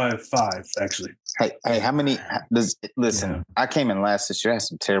won by 5, actually. Hey, how many? Listen, I came in last this year. I had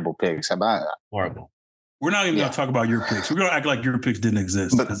some terrible picks. How about horrible? We're not even going to talk about your picks. We're going to act like your picks didn't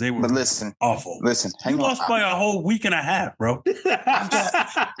exist because they were awful. Listen, you lost by a whole week and a half, bro.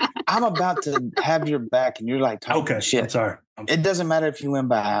 I'm about to have your back, and you're like talking shit. I'm sorry. It doesn't matter if you win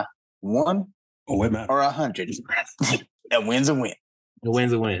by 1 or 100. A win's a win. A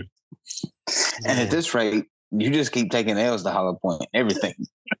win's a win. And at this rate, you just keep taking L's to Hollow Point. Everything.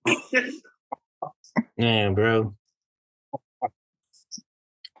 Man, bro.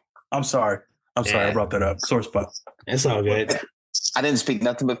 I'm sorry. I brought that up. Sore spot. It's all good. I didn't speak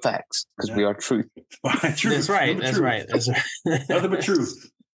nothing but facts because we are truth. That's right. That's right. Nothing but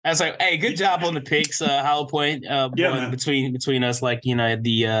truth. I was like, hey, good job on the picks, Hollow Point. Between us, like,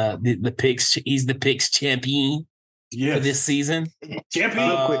 the picks. He's the picks champion for this season. Champion.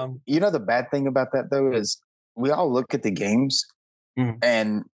 Real quick, the bad thing about that though is we all look at the games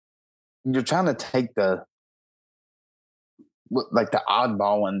and you're trying to take the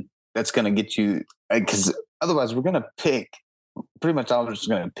oddball one that's going to get you, because otherwise we're going to pick. Pretty much all just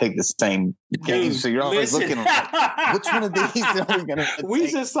going to pick the same game. So you're always looking like, which one of these are we going to take? We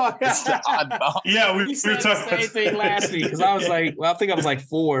just talked it's the oddball. Yeah, we were talking the same thing last week because I was like, I think I was like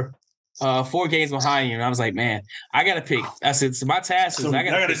 4 games behind you. And I was like, man, I got to pick. I said, so my task is I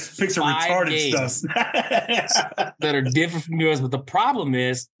got to pick some retarded stuff that are different from yours. But the problem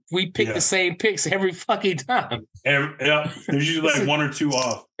is we pick the same picks every fucking time. There's usually like 1 or 2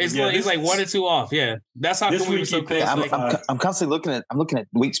 off. It's like 1 or 2 off. Yeah, that's how come we were so close. I'm constantly looking at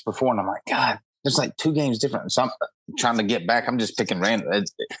weeks before, and I'm like, God, there's like 2 games different. So I'm trying to get back. I'm just picking random.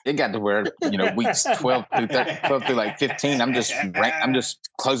 It got to where weeks 12 through like 15. I'm just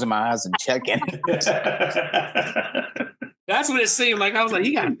closing my eyes and checking. That's what it seemed like. I was like,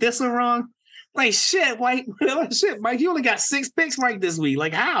 you got this one wrong. Like shit, Mike. Mike, you only got 6 picks right this week.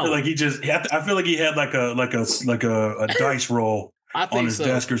 Like how? I feel like he had like a dice roll on his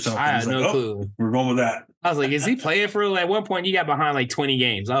desk or something. I had no clue. We're going with that. I was like, is he playing for real? At one point, you got behind like 20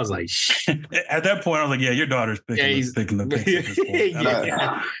 games. I was like, shit. At that point, I was like, yeah, your daughter's picking the picks at this point.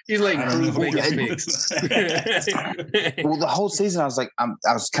 He's like, making picks. Well, the whole season, I was like, I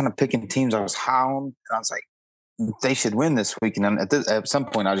was kind of picking teams I was high on, and I was like, they should win this week. And at some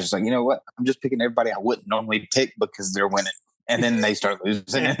point, I was just like, you know what? I'm just picking everybody I wouldn't normally pick because they're winning. And then they start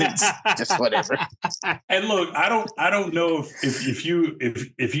losing, and it's just whatever. And look, I don't know if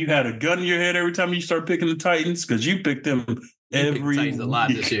you had a gun in your head every time you start picking the Titans, because you picked them every Titans a lot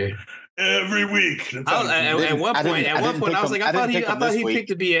this year. Every week. At one point, I was like, I thought he picked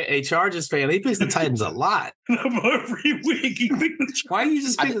to be a Chargers fan. He picks the Titans a lot. Every week he picked the Chargers. Why you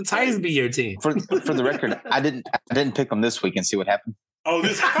just pick the Titans to be your team? For the record, I didn't pick them this week and see what happened. Oh,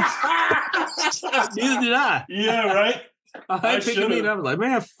 this neither did I. Yeah, right. I picked them and I was like,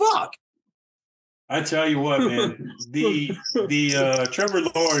 man, fuck. I tell you what, man. The Trevor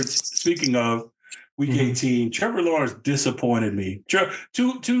Lawrence, speaking of Week 18, Trevor Lawrence disappointed me. Two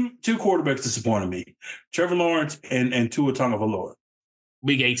quarterbacks disappointed me. Trevor Lawrence and Tua Tagovailoa.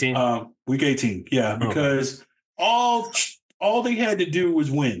 Week 18? Week 18, yeah. Because all they had to do was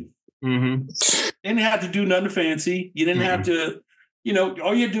win. Mm-hmm. They didn't have to do nothing fancy. You didn't have to,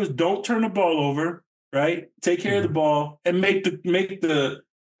 all you had to do is don't turn the ball over, right? Take care of the ball and make the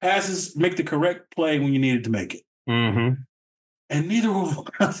passes, make the correct play when you needed to make it. Mm-hmm. And neither one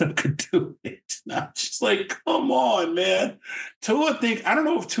of them could do it. I'm just like, come on, man. I don't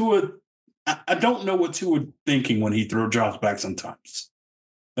know if Tua, I don't know what Tua thinking when he threw drops back sometimes.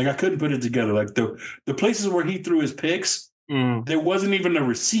 Like I couldn't put it together. Like the places where he threw his picks, there wasn't even a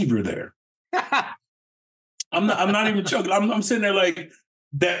receiver there. I'm not even joking. I'm sitting there like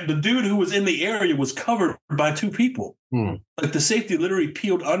that. The dude who was in the area was covered by two people. Like the safety literally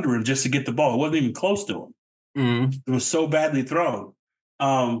peeled under him just to get the ball. It wasn't even close to him. It was so badly thrown.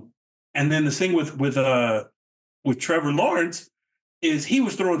 And then the thing with Trevor Lawrence is he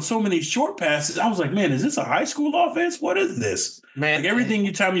was throwing so many short passes. I was like, man, is this a high school offense? What is this? Man, like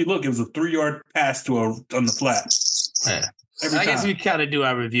every time you look, it was a 3-yard pass on the flat. Yeah. I guess we kind of do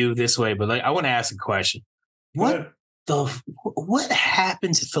our review this way, but like I want to ask a question. What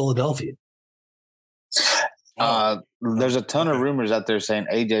happened to Philadelphia? There's a ton of rumors out there saying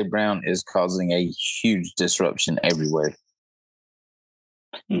AJ Brown is causing a huge disruption everywhere.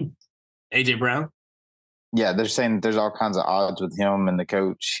 AJ Brown? Yeah, they're saying there's all kinds of odds with him and the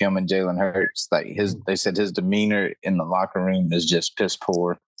coach, him and Jalen Hurts. Like they said his demeanor in the locker room is just piss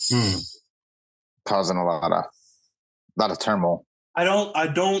poor, causing a lot of turmoil. I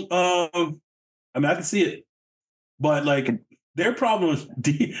can see it, but like their problem is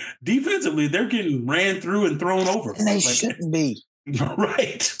defensively, they're getting ran through and thrown over. And they shouldn't be.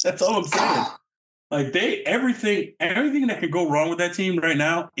 Right. That's all I'm saying. Like everything that can go wrong with that team right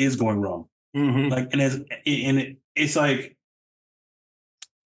now is going wrong. Like, it's like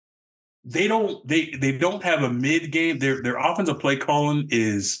they don't have a mid game. Their offensive play calling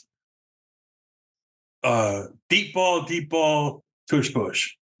is deep ball, tush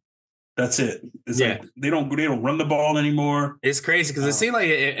push. That's it. It's like they don't run the ball anymore. It's crazy because it seemed like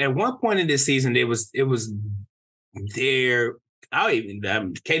at one point in this season it was their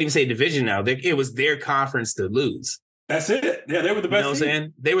can't even say division now. It was their conference to lose. That's it. Yeah, they were the best. You know what I'm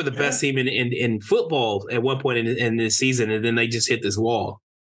saying? They were the best team in football at one point in this season, and then they just hit this wall.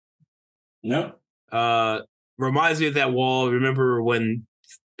 No. Reminds me of that wall. Remember when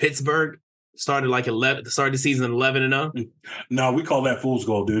Pittsburgh started the season 11-0? No, we call that fool's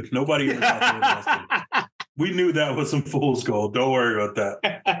gold, dude. Nobody ever thought that. We knew that was some fool's gold. Don't worry about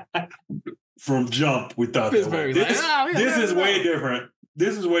that. From jump, we thought Pittsburgh. This is way different.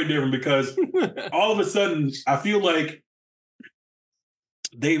 This is way different because all of a sudden I feel like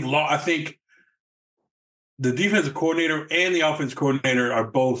they've lost. I think the defensive coordinator and the offensive coordinator are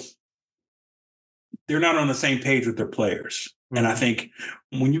both, they're not on the same page with their players. And I think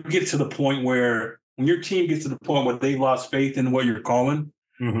when you get to the point when your team gets to the point where they've lost faith in what you're calling,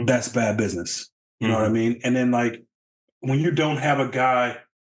 that's bad business. You know what I mean? And then like when you don't have a guy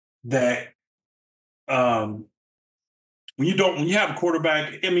that, when you have a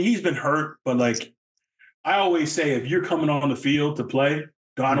quarterback, I mean, he's been hurt, but like I always say, if you're coming on the field to play,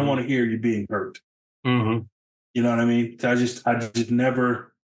 I don't want to hear you being hurt. You know what I mean? So I just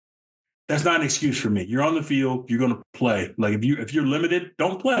never. That's not an excuse for me. You're on the field, you're going to play. Like if you're limited,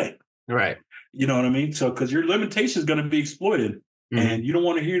 don't play. Right. You know what I mean? So because your limitation is going to be exploited, and you don't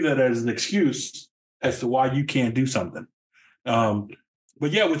want to hear that as an excuse as to why you can't do something.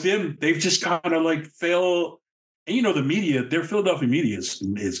 But yeah, with them, they've just kind of like failed. And you know, the media, their Philadelphia media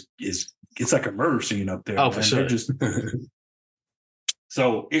is it's like a murder scene up there. Oh, for sure.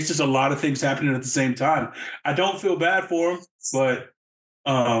 So it's just a lot of things happening at the same time. I don't feel bad for them, but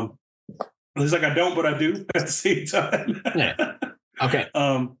it's like I don't, but I do at the same time. Yeah. Okay.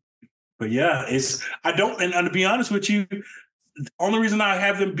 But yeah, I don't, and to be honest with you, the only reason I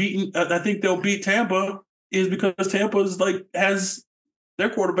have them beaten, I think they'll beat Tampa, is because Tampa is like has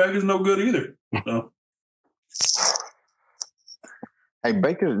their quarterback is no good either. So. Hey,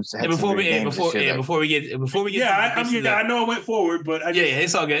 Baker's had before we get I know I went forward, but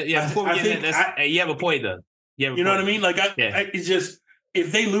it's all good. Yeah, before we get that, you have a point though. You know what I mean? Like it's just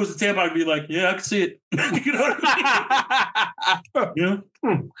if they lose to Tampa, I'd be like, yeah, I can see it. You know what I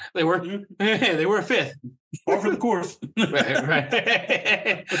mean? They were fifth. Par for the course.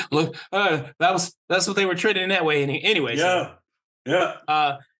 right. Look, that's what they were trading that way anyway. Yeah. So,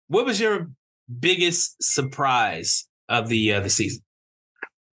 yeah. What was your biggest surprise of the season?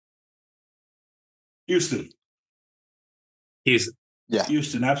 Houston. Yeah.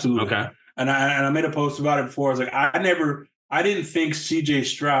 Houston, absolutely. Okay. And I made a post about it before. I was like, I didn't think CJ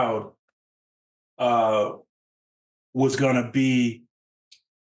Stroud was gonna be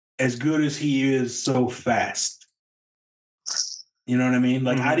as good as he is so fast. You know what I mean?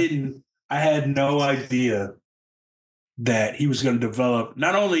 Like I had no idea that he was going to develop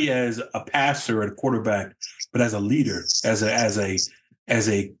not only as a passer and a quarterback, but as a leader, as a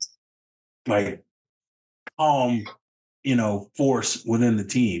like calm, force within the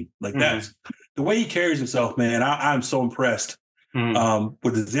team. Like that's the way he carries himself, man. I'm so impressed.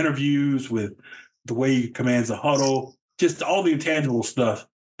 with his interviews, with the way he commands the huddle, just all the intangible stuff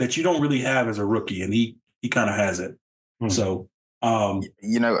that you don't really have as a rookie, and he kind of has it. So,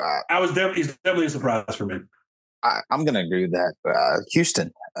 he's definitely a surprise for me. I'm going to agree with that.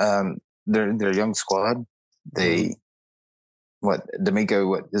 Houston, their young squad. D'Amico,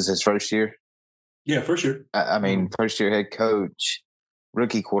 what is his first year? Yeah, first year. I mean, first year head coach,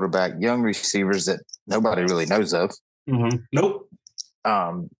 rookie quarterback, young receivers that nobody really knows of. Nope.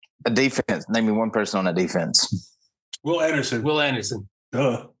 A defense. Name me one person on that defense. Will Anderson.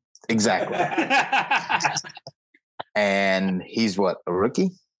 Duh. Exactly. And he's what, a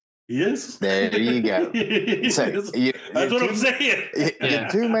rookie? Yes. There you go. So that's what I'm saying. Your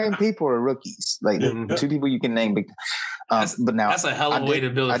two main people are rookies. Like the two people you can name. But now that's a hell of a way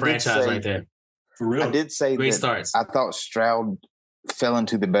to build a franchise right there. For real. I did say great that starts. I thought Stroud fell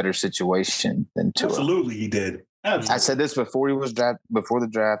into the better situation than Tua. Absolutely, he did. Absolutely. I said this before he was drafted, before the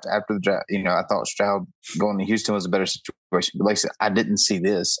draft, after the draft. I thought Stroud going to Houston was a better situation. But like I said, I didn't see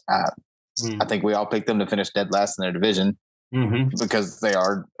this. I think we all picked them to finish dead last in their division because they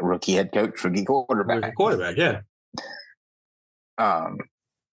are rookie head coach, rookie quarterback. Rookie quarterback, yeah.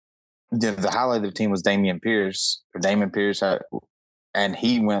 The highlight of the team was Damon Pierce, and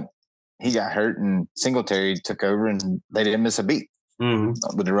he got hurt, and Singletary took over, and they didn't miss a beat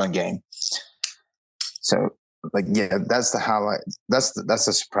with the run game. So, that's the highlight. That's the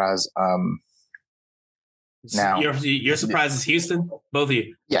surprise. Now, your surprise is Houston, both of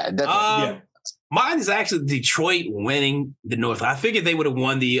you. Yeah, definitely. Mine is actually Detroit winning the North. I figured they would have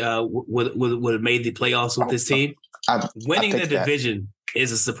won would have made the playoffs with this team. Winning the division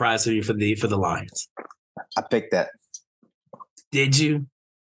is a surprise for you for the Lions. I picked that. Did you?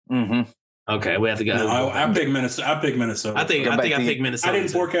 Mm-hmm. Okay, we have to go. No, I picked Minnesota. I think I picked Minnesota. I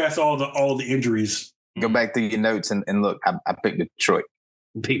didn't forecast all the injuries. Go back through your notes and look. I picked Detroit.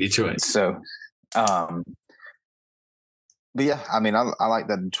 Picked Detroit. So, but yeah, I mean, I like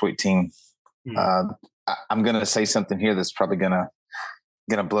that Detroit team. I'm gonna say something here that's probably gonna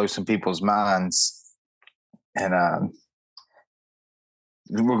blow some people's minds, and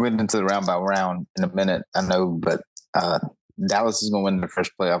we're going into the round by round in a minute. I know, but Dallas is gonna win their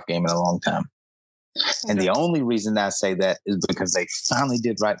first playoff game in a long time, and the only reason I say that is because they finally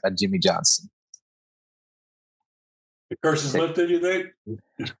did right by Jimmy Johnson. The curse is lifted, you think?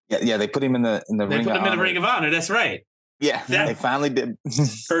 Yeah, they put him in the They ring. Put him in the Ring of Honor. That's right. Yeah, they finally did.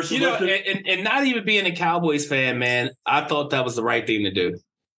 Curse is lifted. And not even being a Cowboys fan, man, I thought that was the right thing to do.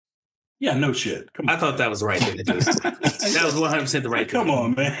 Yeah, no shit. Come on. I thought that was the right thing to do. That was 100% the right thing. Come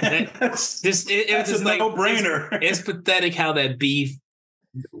on, man. That's a no-brainer. It's pathetic how that beef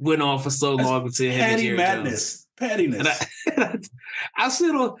went on for so long between him and Jerry madness. Jones. Pettiness. I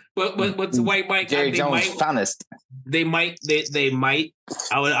still, but to White Mike, Jerry Jones finest. They might.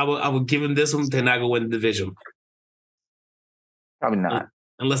 I would give them this one. They're not going to win the division. Probably not,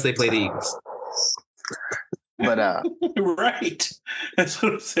 unless they play the Eagles. But right, that's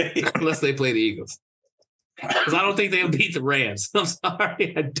what I'm saying. Unless they play the Eagles, because I don't think they'll beat the Rams. I'm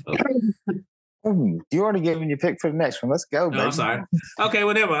sorry, I don't. You already gave me your pick for the next one. Let's go, baby. No, I'm sorry. Okay,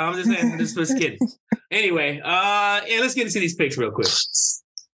 whatever. I'm just saying. Just kidding. Anyway, let's get into these picks real quick.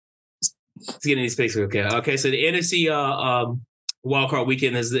 Okay, so the NFC wildcard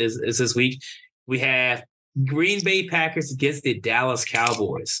weekend is this week. We have Green Bay Packers against the Dallas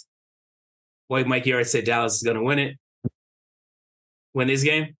Cowboys. White Mike, you already said Dallas is going to win it. Win this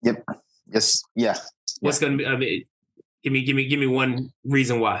game? Yep. Yes. Yeah. What's going to be? I mean, give me one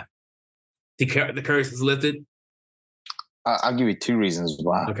reason why the curse is lifted. I'll give you two reasons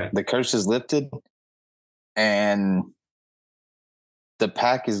why. Okay. The curse is lifted, and the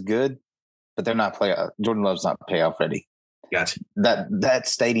pack is good, but they're not playoff. Jordan Love's not playoff ready. Gotcha. That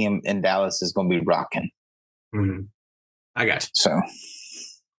stadium in Dallas is going to be rocking. Mm-hmm. I got you. So, all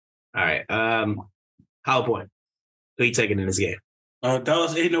right. Hollow Point. Who are you taking in this game?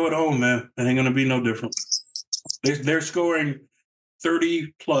 Dallas 8-0 at home, man. It ain't gonna be no different. They're scoring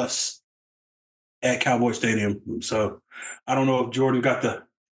 30 plus at Cowboy Stadium. So I don't know if Jordan got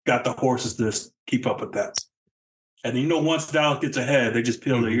the horses to keep up with that. And once Dallas gets ahead, they just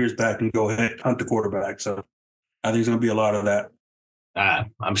peel their ears back and go ahead hunt the quarterback. So I think there's gonna be a lot of that.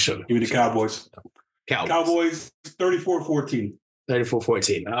 I'm sure. Give me the Cowboys. Cowboys 34-14.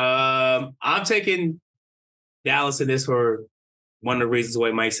 34-14. I'm taking Dallas in this for one of the reasons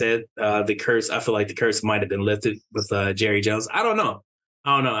why Mike said the curse. I feel like the curse might have been lifted with Jerry Jones. I don't know.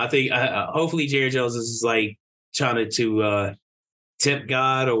 I think hopefully Jerry Jones is like trying to tempt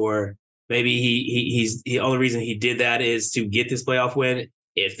God, or maybe he's the only reason he did that is to get this playoff win.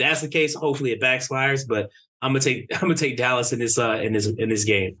 If that's the case, hopefully it backfires. But I'm gonna take Dallas in this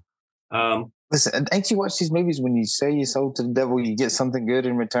game. Listen, ain't you watch these movies when you say you sold to the devil, you get something good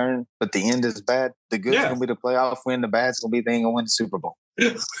in return, but the end is bad? The good's going to be the playoff win, the bad's going to be they ain't going to win the Super Bowl.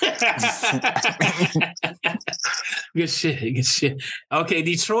 Good shit. Okay,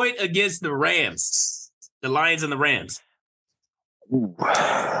 Detroit against the Rams. The Lions and the Rams. Ooh.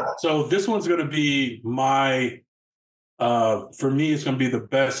 So this one's going to be my, for me, it's going to be the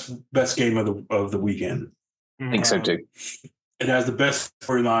best game of the weekend. I think so too. It has the best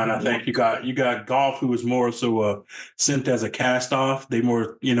storyline. I think you got Goff, who was more so sent as a cast off. They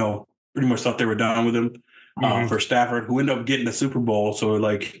more, pretty much thought they were done with him for Stafford, who ended up getting the Super Bowl. So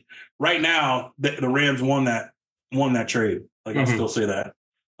like right now, the Rams won that trade. Like I'll still say that.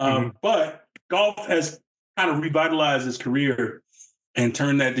 But Goff has kind of revitalized his career and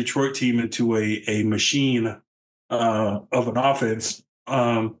turned that Detroit team into a machine of an offense.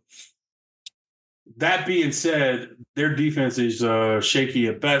 That being said, their defense is shaky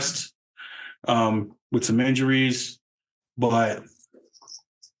at best with some injuries. But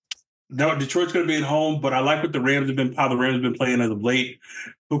no, Detroit's going to be at home. But I like what how the Rams have been playing as of late.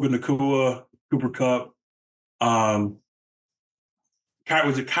 Puka Nacua, Cooper Kupp. Was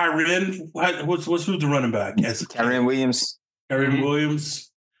it Kyren? Who's the running back? Kyren Williams. Kyren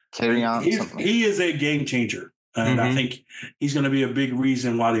Williams. Carry on. He is a game changer. And I think he's going to be a big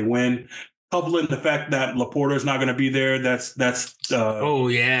reason why they win. Coupling the fact that Laporta is not going to be there, that's that's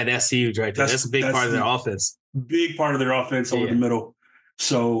huge right there. That's a big part of their offense. Big part of their offense over the middle.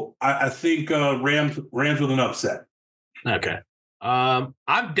 So I think Rams with an upset. Okay. I'm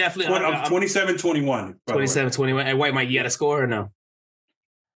definitely 27-21. 27-21. Hey, White Mike, you got a score or no?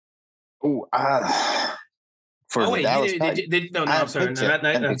 Oh, I'm sorry. I'm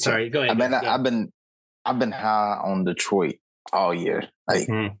sorry. Go ahead. I've been high on Detroit all year. Like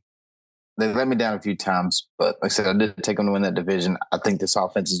they let me down a few times, but like I said, I did take them to win that division. I think this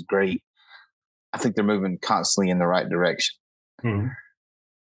offense is great. I think they're moving constantly in the right direction. I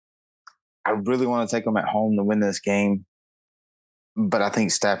really want to take them at home to win this game, but I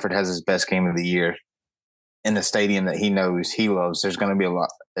think Stafford has his best game of the year in the stadium that he knows he loves. There's going to be a lot.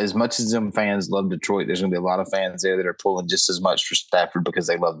 As much as them fans love Detroit, there's going to be a lot of fans there that are pulling just as much for Stafford because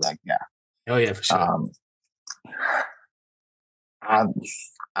they love that guy. Oh yeah, for sure. I'm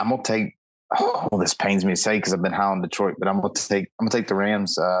gonna take. Oh, this pains me to say because I've been high on Detroit, but I'm gonna take the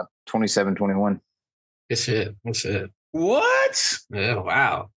Rams 27-21. Good shit. What? Yeah,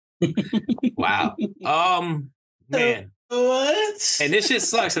 wow. Wow. Man. What? And this shit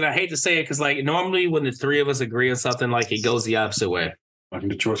sucks, and I hate to say it because like normally when the three of us agree on something, like it goes the opposite way. I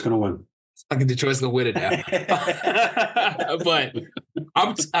think Detroit's gonna win. I think Detroit's gonna win it now. But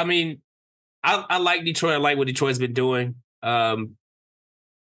I like Detroit. I like what Detroit's been doing.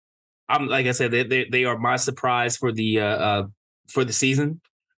 I'm like I said, they are my surprise for the season.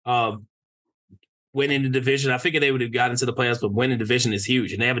 Winning the division, I figured they would have gotten to the playoffs, but winning the division is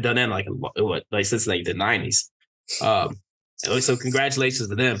huge, and they haven't done that in since like the 90s. So congratulations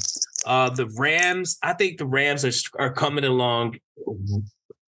to them. The Rams, I think the Rams are coming along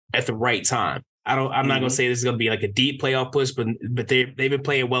at the right time. I'm not gonna say this is gonna be like a deep playoff push, but they've been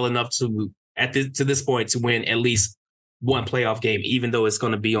playing well enough to this point to win at least one playoff game, even though it's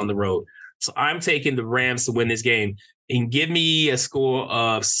going to be on the road. So I'm taking the Rams to win this game and give me a score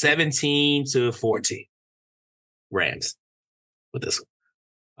of 17-14. Rams with this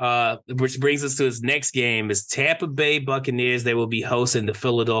one. Which brings us to his next game is Tampa Bay Buccaneers. They will be hosting the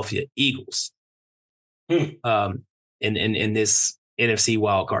Philadelphia Eagles in this NFC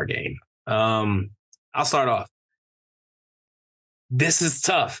wildcard game. I'll start off. This is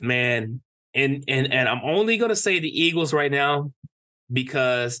tough, man. And I'm only going to say the Eagles right now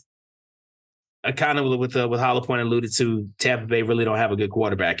because I kind of with Hollow Point alluded to, Tampa Bay really don't have a good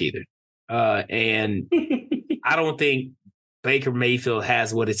quarterback either. And I don't think Baker Mayfield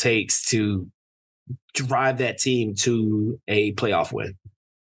has what it takes to drive that team to a playoff win.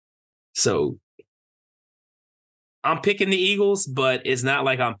 So I'm picking the Eagles, but it's not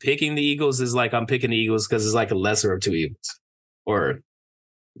like I'm picking the Eagles. It's like I'm picking the Eagles because it's like a lesser of two Eagles or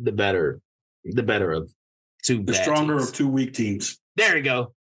the better of two. The stronger teams. Of two weak teams. There you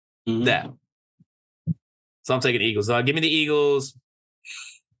go. Mm-hmm. That. So I'm taking Eagles. Give me the Eagles.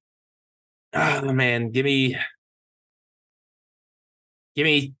 Oh man, give me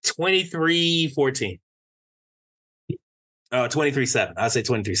 23-14. 23-7. I'll say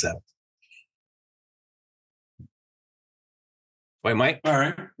 23-7. Wait, Mike? All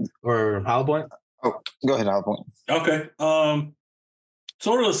right. Or Hollow Point? Oh, go ahead, Hollow Point. Okay.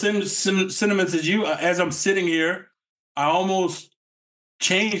 Sort of the sentiments as you. As I'm sitting here, I almost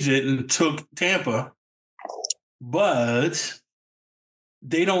changed it and took Tampa. but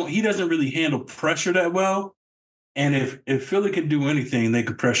he doesn't really handle pressure that well. And if Philly can do anything, they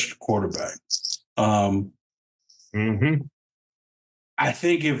could pressure the quarterback. I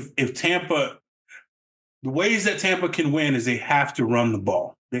think if Tampa, the ways that Tampa can win is they have to run the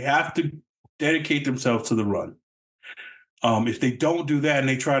ball. They have to dedicate themselves to the run. If they don't do that and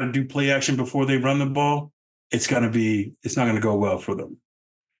they try to do play action before they run the ball, it's not going to go well for them.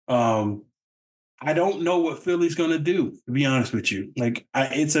 I don't know what Philly's going to do, to be honest with you. Like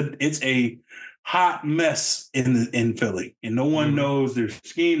it's a hot mess in Philly, and no one knows their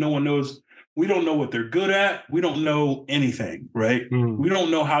scheme. No one knows. We don't know what they're good at. We don't know anything, right? We don't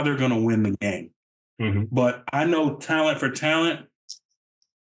know how they're going to win the game. But I know talent for talent,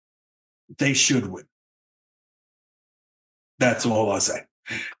 they should win. That's all I say.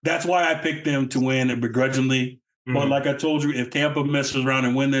 That's why I picked them to win begrudgingly. But like I told you, if Tampa messes around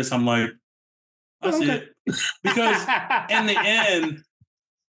and win this, I'm like, that's it. Because in the end,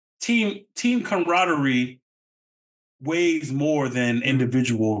 team camaraderie weighs more than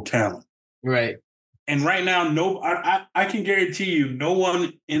individual talent. Right. And right now, I can guarantee you, no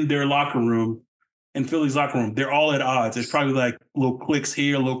one in their locker room, in Philly's locker room, they're all at odds. It's probably like little clicks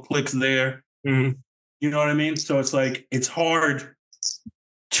here, little clicks there. You know what I mean? So it's like, it's hard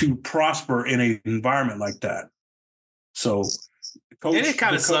to prosper in an environment like that. So, and it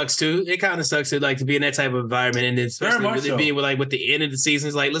kind of sucks too. It kind of sucks to like to be in that type of environment, and then especially with it being with the end of the season,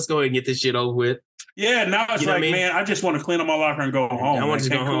 it's like, let's go ahead and get this shit over with. Yeah, now it's like, man, I just want to clean up my locker and go home. I want to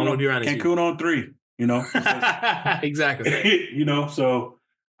go home. Cancun on 3, you know? Exactly. You know, so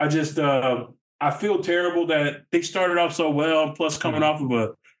I just, I feel terrible that they started off so well, plus coming off of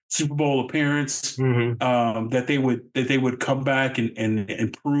a Super Bowl appearance, that they would come back and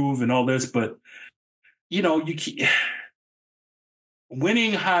improve and all this. But, you know,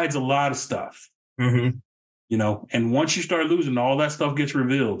 winning hides a lot of stuff, you know, and once you start losing, all that stuff gets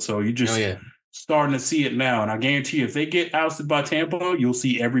revealed. So you just starting to see it now. And I guarantee you, if they get ousted by Tampa, you'll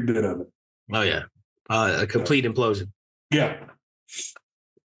see every bit of it. Oh, yeah. A complete implosion. Yeah.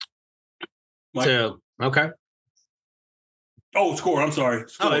 So, okay. Oh, score. I'm sorry.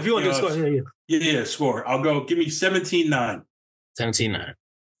 Score. Oh, if you want to do score. Yeah, score. I'll go. Give me 17-9. 17-9.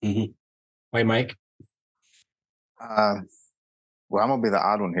 Wait, Mike? Well, I'm going to be the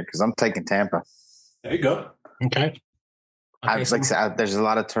odd one here because I'm taking Tampa. There you go. Okay. There's a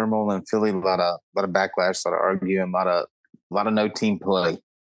lot of turmoil in Philly, a lot of backlash, a lot of arguing, a lot of no team play.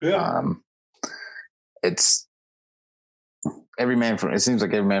 Yeah. It's it seems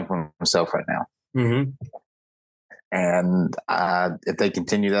like every man for himself right now. And if they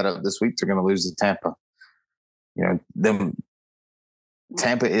continue that up this week, they're going to lose to Tampa. You know,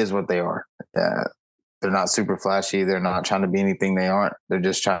 Tampa is what they are. They're not super flashy. They're not trying to be anything they aren't. They're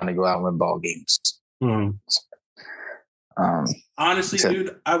just trying to go out and win ball games. Honestly,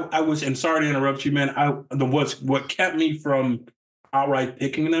 dude, I was, and sorry to interrupt you, man. What kept me from outright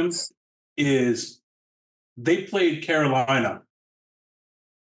picking them is they played Carolina,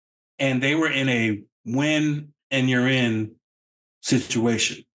 and they were in a win and you're in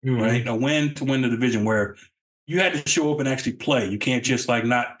situation, right? A win to win the division where you had to show up and actually play. You can't just like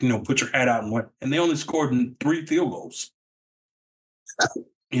not, put your head out and win. And they only scored 3 field goals.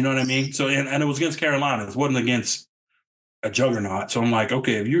 You know what I mean? So, and it was against Carolina. It wasn't against a juggernaut. So I'm like,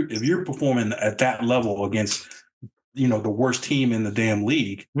 okay, if you're performing at that level against, the worst team in the damn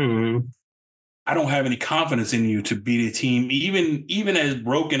league, I don't have any confidence in you to beat a team, even as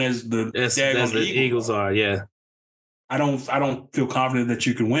broken as the Eagles are. Yeah, I don't feel confident that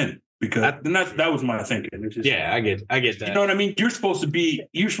you can win because that was my thinking. I get that. You know what I mean? You're supposed to be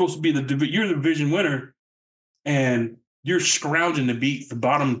the division winner, and you're scrounging to beat the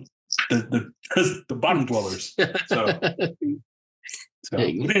bottom the bottom dwellers. So but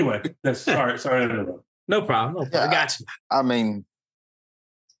anyway, that's sorry. No problem. I got you. I mean,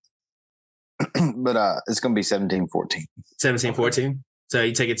 but it's going to be 17-14. 17-14. So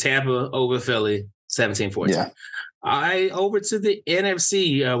you take a Tampa over Philly, 17-14. Yeah. All right, over to the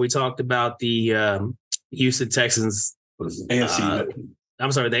NFC. We talked about the Houston Texans. AFC.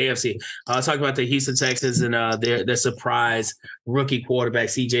 I'm sorry, the AFC. Let's talk about the Houston Texans and their surprise rookie quarterback,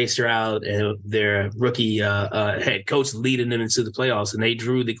 C.J. Stroud, and their rookie head coach leading them into the playoffs. And they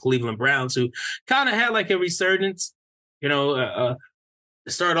drew the Cleveland Browns, who kind of had like a resurgence.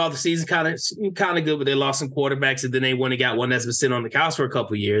 Started off the season kind of good, but they lost some quarterbacks, and then they went and got one that's been sitting on the couch for a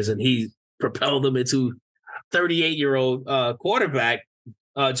couple of years, and he propelled them into 38-year-old quarterback.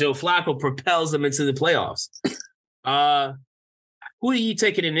 Joe Flacco propels them into the playoffs. Who are you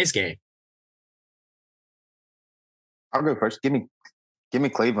taking in this game? I'll go first. Give me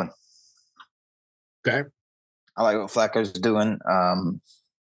Cleveland. Okay. I like what Flacco's doing. I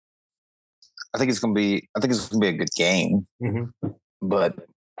think it's gonna be a good game. Mm-hmm. But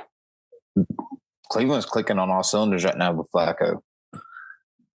Cleveland's clicking on all cylinders right now with Flacco.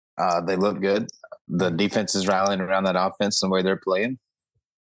 They look good. The defense is rallying around that offense and the way they're playing.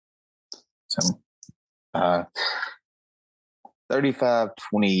 So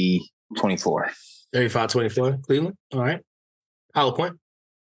 35-20-24. 35-24, Cleveland. All right. Hollow Point.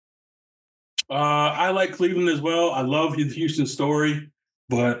 I like Cleveland as well. I love the Houston story,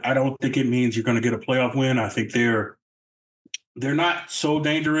 but I don't think it means you're going to get a playoff win. I think they're not so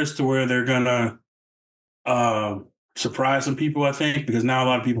dangerous to where they're going to surprise some people, I think, because now a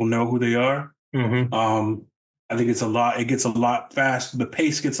lot of people know who they are. Mm-hmm. I think it gets a lot fast. The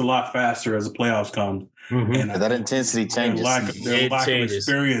pace gets a lot faster as the playoffs come. Mm-hmm. And that intensity changes. Their lack of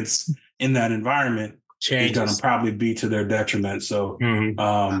experience in that environment is going to probably be to their detriment. So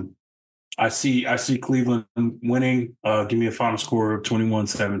I see Cleveland winning. Give me a final score of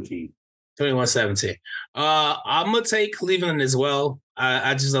 21-17. 21-17. I'm gonna take Cleveland as well.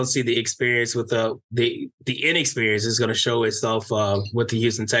 I just don't see the experience with the inexperience is going to show itself with the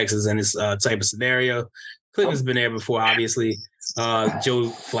Houston Texans in this type of scenario. Cleveland's been there before, obviously. Joe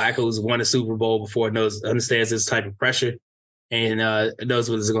Flacco's won a Super Bowl before, understands this type of pressure, and knows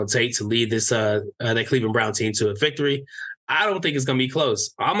what it's going to take to lead this that Cleveland Brown team to a victory. I don't think it's going to be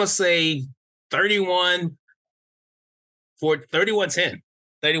close. I'm going to say 31-10.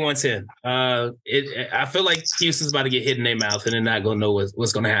 31-10. I feel like Houston's about to get hit in their mouth, and they're not going to know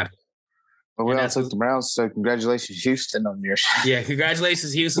what's going to happen. Well, we all took the Browns, so congratulations, Houston, on your. Yeah,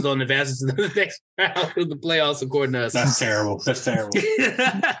 congratulations, Houston, on advancing to the next round of the playoffs, according to us. That's terrible.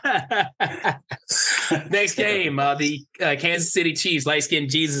 Next game, the Kansas City Chiefs, light-skinned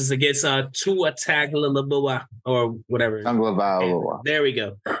Jesus against Tua Tagovailoa or whatever. Tagovailoa. There we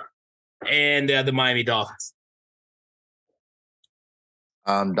go. And the Miami Dolphins.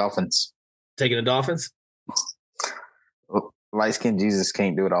 Dolphins. Taking the Dolphins? Light-skinned Jesus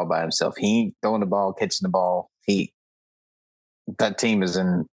can't do it all by himself. He ain't throwing the ball, catching the ball. That team is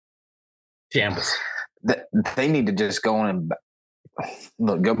in shambles. They need to just go on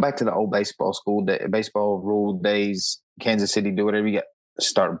and go back to the old baseball rule days. Kansas City, do whatever you got.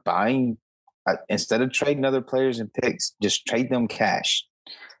 Start buying instead of trading other players and picks. Just trade them cash.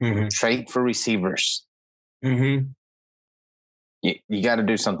 Mm-hmm. Trade for receivers. Mm-hmm. You got to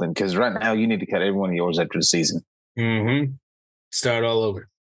do something because right now you need to cut every one of yours after the season. Mm-hmm. Start all over.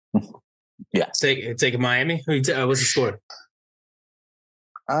 Yeah. Take Miami. What's the score?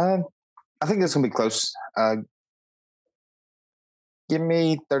 I think this will be close. Give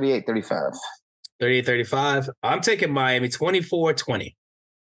me 38-35. 38-35. I'm taking Miami 24-20.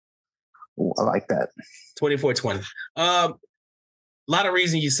 Ooh, I like that. 24-20. A lot of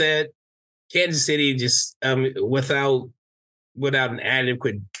reasons you said. Kansas City just without an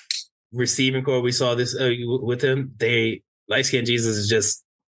adequate receiving core. We saw this with him. Light-skinned Jesus is just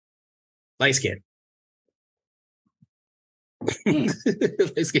light-skinned.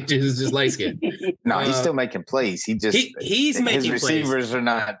 Light-skinned Jesus is just light-skinned. No, he's still making plays. He's making his receivers plays. Are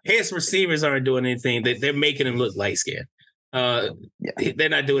not. His receivers aren't doing anything. They're making him look light-skinned. They're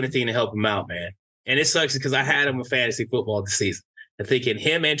not doing anything to help him out, man. And it sucks because I had him with fantasy football this season. I'm thinking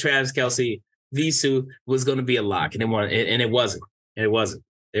him and Travis Kelce, these two was going to be a lock, and it wasn't. It wasn't.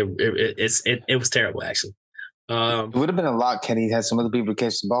 It was terrible, actually. It would have been a lock had he had some other people to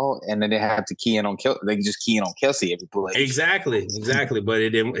catch the ball, and then they have to key in on Kelce. They could just key in on Kelce every play. Exactly. But it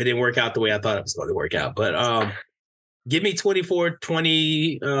didn't work out the way I thought it was going to work out. But give me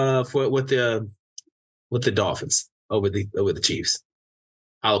 24-20 with the Dolphins over the Chiefs.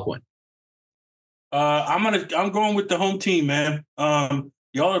 Hollow Point. I'm going with the home team, man.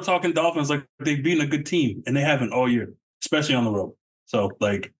 Y'all are talking Dolphins like they've beaten a good team, and they haven't all year, especially on the road. So,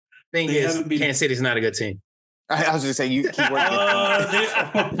 thing is, Kansas City's not a good team. I was just saying you keep working.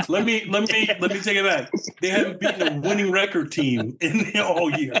 Let me take it back. They haven't beaten a winning record team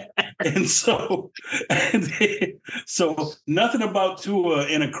all year, and so nothing about Tua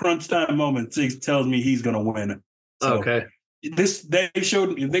in a crunch time moment tells me he's going to win. So okay. They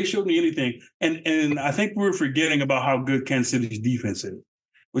showed me anything, and I think we're forgetting about how good Kansas City's defense is,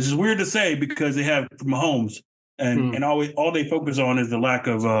 which is weird to say because they have Mahomes, and all they focus on is the lack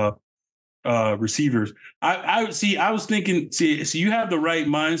of receivers. I was thinking. See, you have the right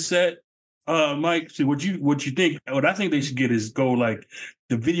mindset, Mike. See what you think. What I think they should get is go like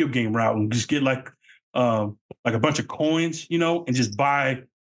the video game route and just get like a bunch of coins, and just buy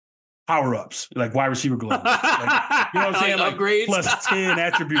power-ups, like wide receiver gloves. Like, you know what I'm saying? Like upgrades? Plus 10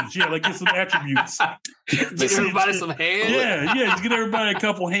 attributes. Yeah, like get some attributes. Get everybody some hands. Yeah, just get everybody a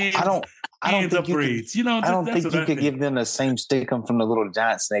couple hands. hands up braids. You know, I don't think you could give them the same stickum from the little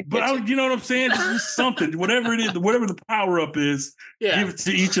giant snake. But you know what I'm saying? Just something, whatever it is, whatever the power up is, give it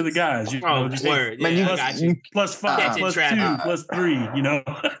to each of the guys. You know, just word. Man, I got you. Plus 5, plus 2, plus 3. You know,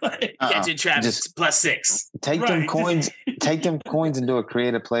 catching Travis plus 6. Take them coins. Take them coins and do a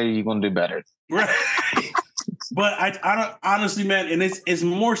creative player. You're gonna do better. Right. But I don't honestly, man, and it's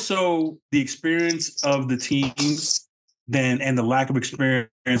more so the experience of the teams and the lack of experience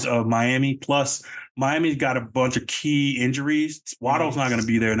of Miami. Plus, Miami's got a bunch of key injuries. Waddle's not going to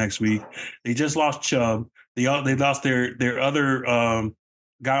be there next week. They just lost Chubb. They lost their other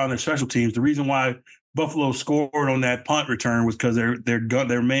guy on their special teams. The reason why Buffalo scored on that punt return was because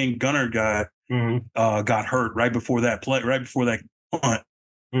their main gunner guy got hurt right before that punt,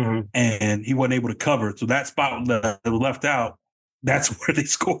 and he wasn't able to cover. So that spot that was left out. That's where they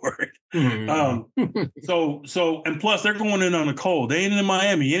scored. So and plus they're going in on a cold. They ain't in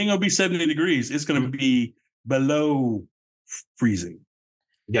Miami. It ain't gonna be 70 degrees. It's gonna be below freezing.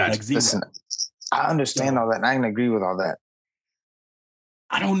 Yeah, like listen, I understand all that, and I can agree with all that.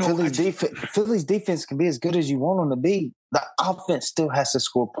 I don't know. Philly's defense can be as good as you want them to be. The offense still has to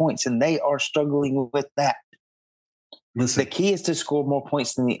score points, and they are struggling with that. Listen, the key is to score more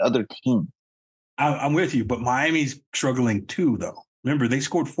points than the other team. I'm with you, but Miami's struggling too, though. Remember, they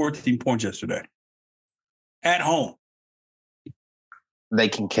scored 14 points yesterday at home. They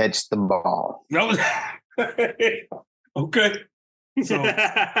can catch the ball. No, okay. So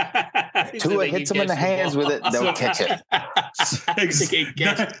Tua hits them in the hands with it, they'll catch it.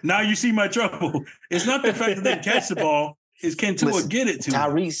 Now you see my trouble. It's not the fact that they catch the ball; it's can Tua get it to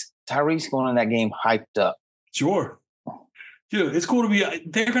Tyrese going in that game hyped up. Sure. Dude, it's cool to be.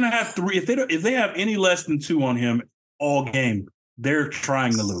 They're gonna have 3. If they have any less than 2 on him all game, they're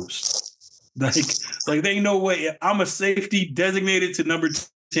trying to lose. Like they know way. I'm a safety designated to number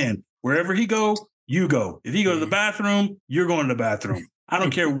 10. Wherever he go, you go. If he goes to the bathroom, you're going to the bathroom. I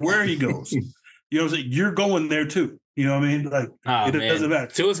don't care where he goes. You know what I'm saying? You're going there too. You know what I mean? Like it doesn't matter.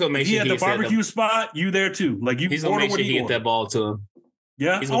 Tua's gonna make sure he at the barbecue spot. You there too? Like he's gonna make sure he get that ball to him.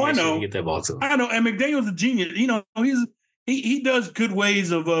 Yeah. He's gonna make sure sure he get that ball to him. I know. And McDaniel's a genius. You know, He does good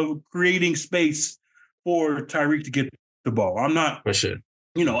ways of creating space for Tyreek to get the ball. I'm not for sure.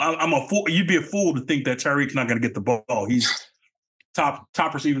 You know, I'm a fool. You'd be a fool to think that Tyreek's not going to get the ball. He's top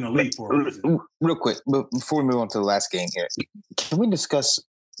receiving in the league for a reason. Real quick, but before we move on to the last game here, can we discuss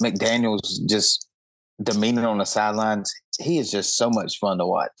McDaniel's just demeanor on the sidelines? He is just so much fun to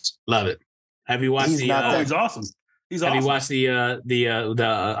watch. Love it. Have you watched he's awesome. Have you watched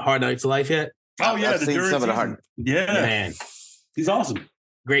the Hard Knocks Life yet? Oh yeah, I've seen some of the hard. Yeah, man, he's awesome.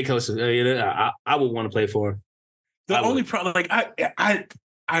 Great coach. I would want to play for him. The only problem, like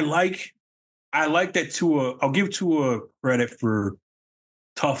I like that Tua. I'll give Tua credit for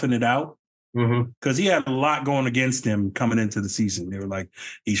toughing it out because he had a lot going against him coming into the season. They were like,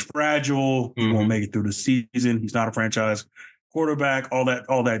 he's fragile. He won't make it through the season. He's not a franchise quarterback. All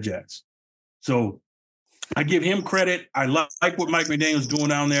that jazz. So I give him credit. I like what Mike McDaniel's doing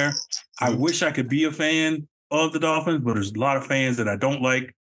down there. I wish I could be a fan of the Dolphins, but there's a lot of fans that I don't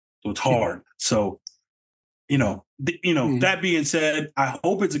like, so it's hard. So, that being said, I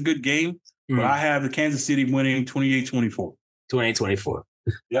hope it's a good game, but I have the Kansas City winning 28-24. 28-24.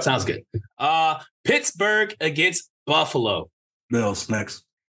 Yep. Sounds good. Pittsburgh against Buffalo. Bills next.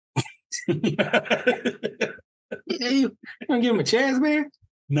 You gonna give him a chance, man?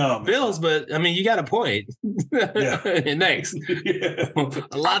 No, man. Bills, but I mean, you got a point. Yeah. Next,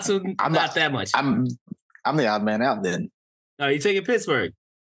 lots of not that much. I'm the odd man out then. Oh, you taking Pittsburgh?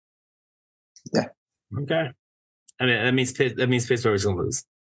 Yeah. Okay. I mean, that means Pittsburgh's gonna lose.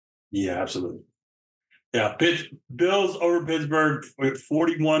 Yeah, absolutely. Yeah, Bills over Pittsburgh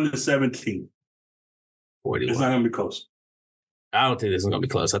 41-17. 41. It's not gonna be close. I don't think this is gonna be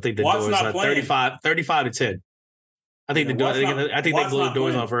close. I think the doors are 35-10. I think I think they blew the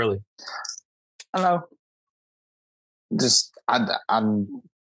doors off early. I know. Just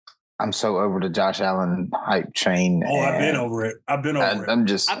I'm so over the Josh Allen hype train. Oh, I've been over it. I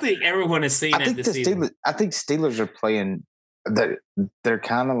think everyone has seen it this season. I think Steelers are playing. They're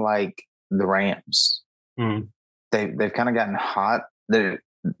kind of like the Rams. They've kind of gotten hot. They're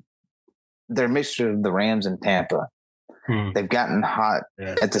a mixture of the Rams and Tampa. They've gotten hot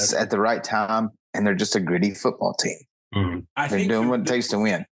at the right time, and they're just a gritty football team. They're doing what it takes to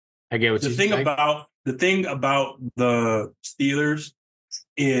win. I get what the thing about the Steelers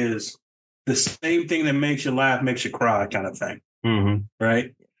is the same thing that makes you laugh makes you cry kind of thing,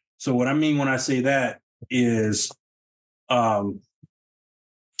 right? So what I mean when I say that is,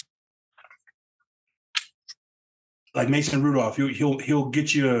 like Mason Rudolph, he'll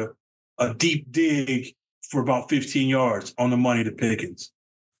get you a deep dig for about 15 yards on the money to Pickens.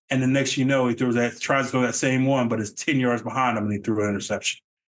 And the next you know, he tries to throw that same one, but it's 10 yards behind him and he threw an interception.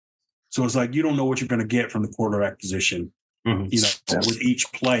 So it's like you don't know what you're going to get from the quarterback position, with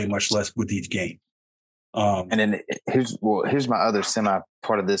each play, much less with each game. And then here's my other semi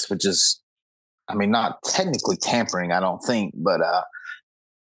part of this, which is, I mean, not technically tampering, I don't think, but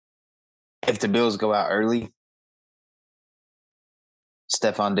if the Bills go out early,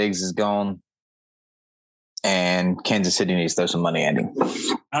 Stephon Diggs is gone, and Kansas City needs to throw some money at him.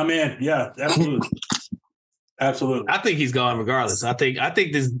 I'm in. Yeah, absolutely. Absolutely. I think he's gone regardless. I think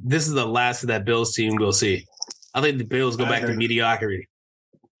this is the last of that Bills team we'll see. I think the Bills go back to mediocrity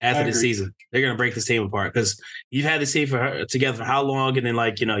after the season. They're going to break this team apart because you've had this team together for how long? And then,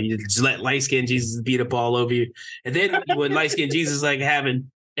 you just let light-skinned Jesus beat up all over you. And then when light-skinned Jesus is having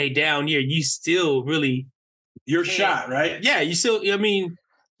a down year, you still really – You're shot, right? Yeah, you still – I mean –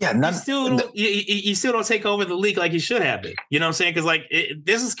 yeah, you still don't take over the league like you should have been. You know what I'm saying? Because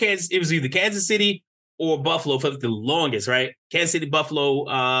this is Kansas. It was either Kansas City or Buffalo for the longest, right? Kansas City,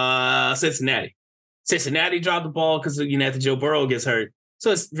 Buffalo, Cincinnati. Cincinnati dropped the ball because after Joe Burrow gets hurt.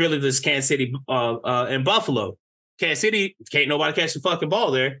 So it's really this Kansas City and Buffalo. Kansas City can't nobody catch the fucking ball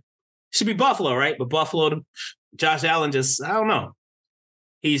there. It should be Buffalo, right? But Buffalo, Josh Allen just I don't know.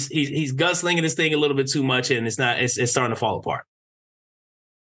 He's gunslinging this thing a little bit too much, and it's starting to fall apart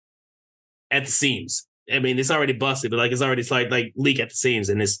at the seams. I mean, it's already busted, but it's already like leak at the seams,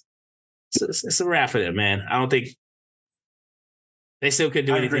 and it's a wrap for them, man. I don't think they still could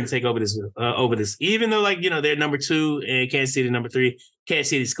do anything to take over this. Even though they're number 2 and Kansas City number 3,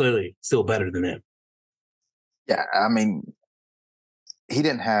 Kansas City's clearly still better than them. Yeah, I mean, he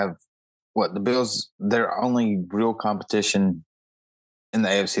didn't have the Bills. Their only real competition in the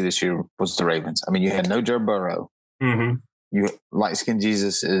AFC this year was the Ravens. I mean, you had no Joe Burrow. Mm-hmm. You light-skinned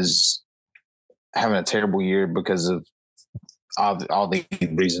Jesus is having a terrible year because of all the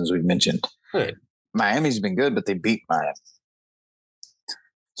reasons we've mentioned. Good. Miami's been good, but they beat Miami.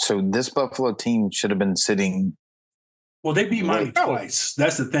 So this Buffalo team should have been sitting. Well, they beat Miami twice.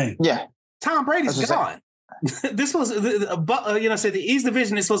 That's the thing. Yeah. Tom Brady's gone. This was, the East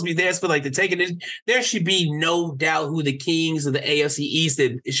Division is supposed to be theirs for the taking it. There should be no doubt who the kings of the AFC East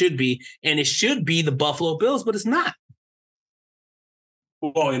it should be. And it should be the Buffalo Bills, but it's not.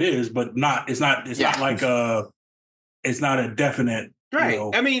 Well, it is, but not. It's not. It's not like it's not a definite, right?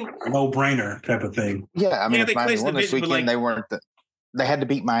 I mean, no brainer type of thing. Yeah, I mean, if Miami won this weekend, they weren't. They had to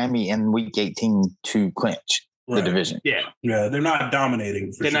beat Miami in Week 18 to clinch the division. Yeah, they're not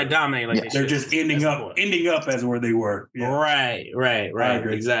dominating. They're not dominating. They're just ending up as where they were. Yeah. Right. I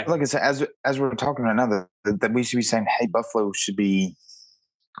agree. Exactly. Like I said, as we're talking right now, that we should be saying, hey, Buffalo should be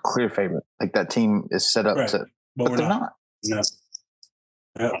clear favorite. Like that team is set up to, but they're not. No.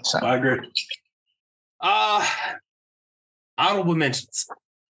 Yeah, so. I agree. Honorable mentions.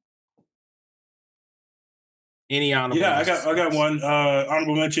 Any honorable? Yeah, mentions? I got one.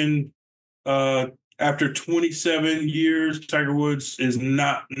 Honorable mention. After 27 years, Tiger Woods is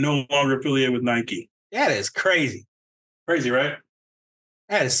no longer affiliated with Nike. That is crazy. Crazy, right?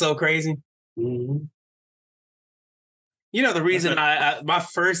 That is so crazy. Mm-hmm. The reason my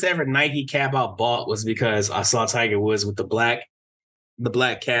first ever Nike cap I bought was because I saw Tiger Woods with the black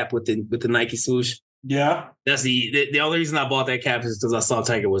cap with the Nike swoosh. Yeah. That's the only reason I bought that cap is because I saw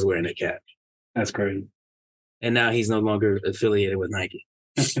Tiger was wearing that cap. That's crazy. And now he's no longer affiliated with Nike.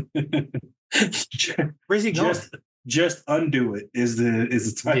 Where's he going? Just undo it is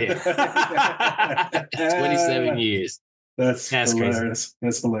the title. Yeah. 27 years. That's hilarious. Crazy.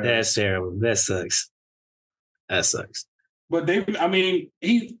 That's hilarious. That's terrible. That sucks. But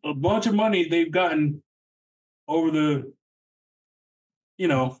he's a bunch of money they've gotten over the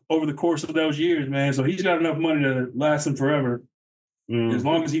course of those years, man. So he's got enough money to last him forever. Mm-hmm. As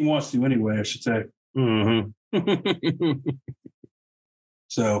long as he wants to anyway, I should say. Mm-hmm.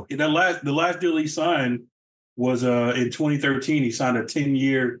 So the last deal he signed was in 2013. He signed a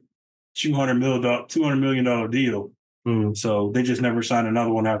 10-year, $200 million deal. Mm-hmm. So they just never signed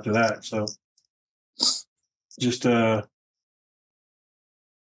another one after that. So just what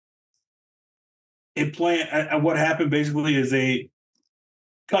happened basically is they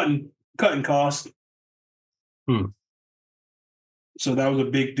cutting costs. So that was a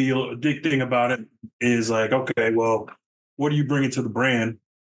big deal. A big thing about it is like, okay, well, what are you bringing to the brand?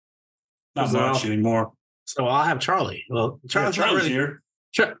 Not much anymore. So I'll have Charlie. Well, Charlie's here.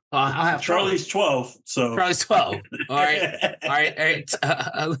 I'll have Charlie's 12. So Charlie's 12. All right.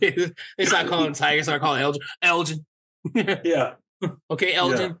 They start calling him Tiger. Start calling him Elgin. Yeah. Okay,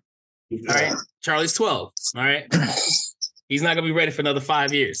 Elgin. Yeah. All right. Charlie's 12. All right. He's not gonna be ready for another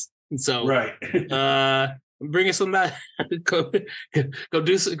 5 years. So right. Bring us some back. go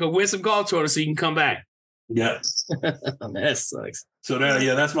win some golf tournaments so you can come back. Yeah. That sucks. So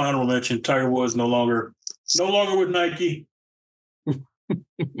that's my honorable mention. Tiger Woods no longer with Nike. All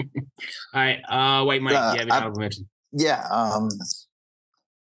right. Wait, Mike, you have an honorable mention? Yeah.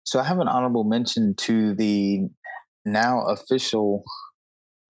 So I have an honorable mention to the now official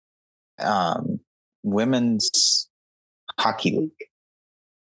women's hockey league.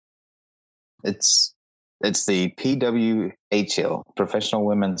 It's the PWHL, Professional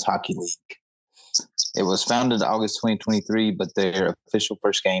Women's Hockey League. It was founded August 2023, but their official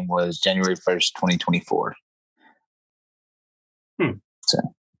first game was January 1st, 2024. So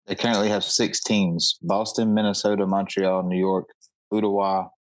they currently have 6 teams: Boston, Minnesota, Montreal, New York, Ottawa,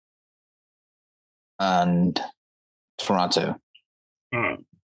 and Toronto.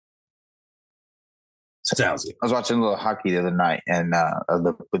 Sounds good. I was watching a little hockey the other night, and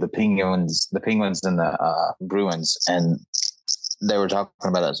with the Penguins and the Bruins, and they were talking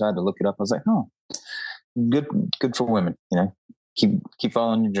about it. So I had to look it up. I was like, "Oh, good for women." Keep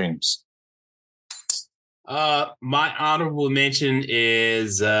following your dreams. My honorable mention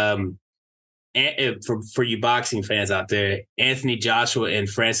is for you boxing fans out there, Anthony Joshua and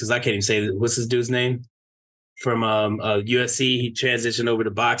Francis. I can't even say what's this dude's name from UFC. He transitioned over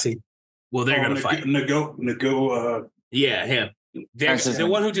to boxing. Well, they're going to fight. Yeah, him. The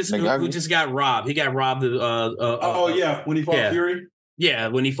one who just got robbed. He got robbed. When he fought Fury. Yeah,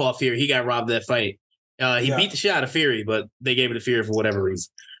 when he fought Fury, he got robbed that fight. He beat the shit out of Fury, but they gave it to Fury for whatever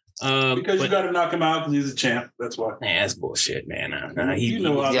reason. Because you got to knock him out because he's a champ. That's why. Man, that's bullshit, man.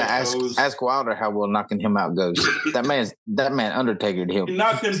 Ask Wilder how well knocking him out goes. that man Undertaker'd him. He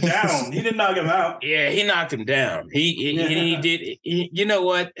knocked him down. He didn't knock him out. Yeah, he knocked him down. He did. You know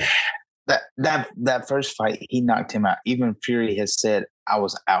what? That first fight, he knocked him out. Even Fury has said, "I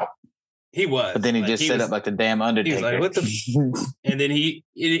was out." He was, but then he just set up like the damn Undertaker. He was like, "What the?" And then he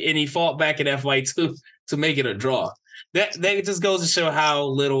fought back in that fight to make it a draw. That just goes to show how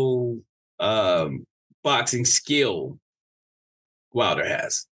little boxing skill Wilder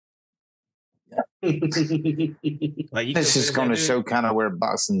has. This is going to show kind of where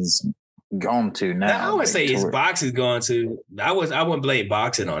boxing's gone to now. I would say his boxing's gone to. I wouldn't blame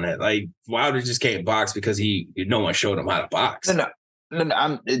boxing on that. Like Wilder just can't box because no one showed him how to box. No.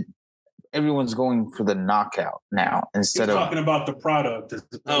 Everyone's going for the knockout now instead of talking about the product.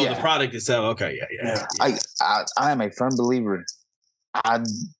 The product itself. Okay, yeah. I am a firm believer.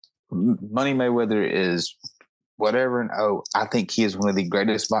 Money Mayweather is whatever, and I think he is one of the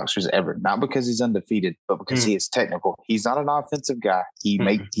greatest boxers ever. Not because he's undefeated, but because he is technical. He's not an offensive guy. He's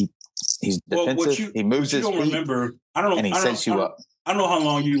defensive. He moves his feet. Remember, I don't know, and he sets you up. I don't know how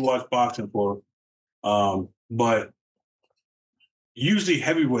long you watch boxing for, but usually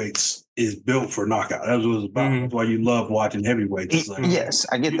heavyweights is built for knockout. That's what it's about. That's why you love watching heavyweights. It's like, yes,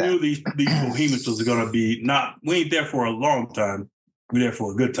 I get that. You knew these behemoths was going to be we ain't there for a long time. We're there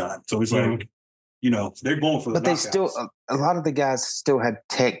for a good time. So it's like, they're going for the knockouts. They still, a lot of the guys still have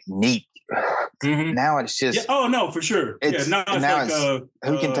technique. Now it's just. Yeah, oh, no, for sure. Now it's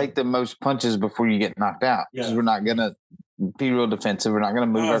who can take the most punches before you get knocked out? Because we're not going to be real defensive. We're not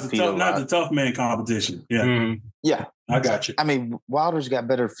going to move our feet a lot. Not the tough man competition. Yeah. Yeah. I got you. I mean, Wilder's got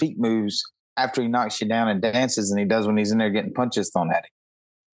better feet moves after he knocks you down and dances than he does when he's in there getting punches thrown at him.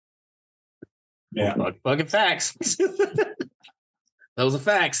 Yeah. Fucking facts. Those are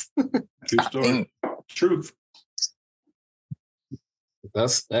facts. True story. Truth.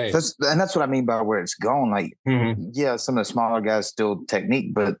 That's what I mean by where it's going. Like, some of the smaller guys still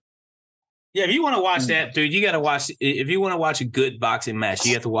technique, but yeah, if you want to watch that, dude, you got to watch. If you want to watch a good boxing match,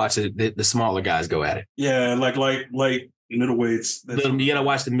 you have to watch the smaller guys go at it. Yeah, like middleweights. You got to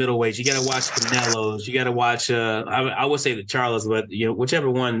watch the middleweights. You got to watch the Canelos. You got to watch. I would say the Charlos, but whichever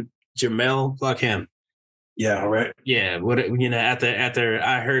one, Jermell, fuck him. Yeah, right. Yeah, after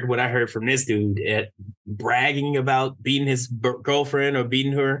I heard what I heard from this dude bragging about beating his girlfriend or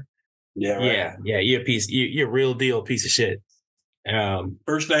beating her. Yeah, right. Yeah. You're a real deal piece of shit.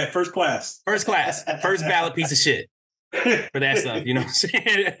 First class, first ballot piece of shit for that stuff. You know what I'm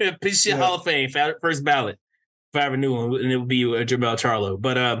saying? Piece of shit Hall of Fame, first ballot. If I ever knew him, and it would be Jermell Charlo.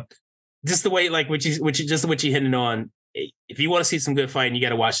 But just the way, like what you hitting on. If you want to see some good fighting, you got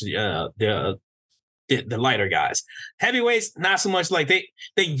to watch the lighter guys. Heavyweights, not so much. Like they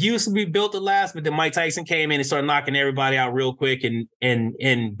used to be built to last, but then Mike Tyson came in and started knocking everybody out real quick, and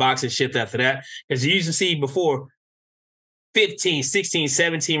boxing shift after that. Because you used to see before 15, 16,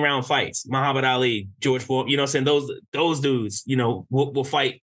 17 round fights. Muhammad Ali, George Foreman, you know what I'm saying? Those dudes, will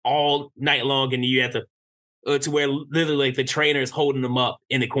fight all night long, and you have to to where literally like the trainer is holding them up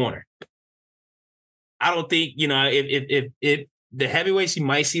in the corner. I don't think, if the heavyweights, you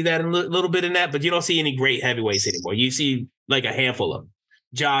might see that a little bit in that, but you don't see any great heavyweights anymore. You see like a handful of them.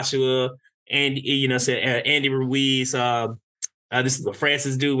 Joshua, and Andy Ruiz, this is a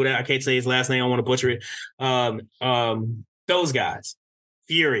Francis dude, whatever, I can't say his last name, I want to butcher it. Those guys,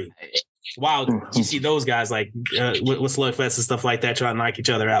 Fury, Wilder. You see those guys like with slugfests and stuff like that, trying to knock each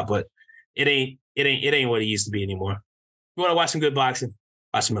other out, but it ain't what it used to be anymore. You want to watch some good boxing?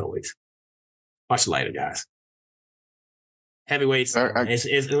 Watch the middleweights. Watch the lighter guys. Heavyweights,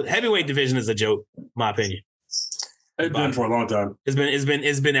 heavyweight division is a joke, in my opinion. It's been for a long time. It's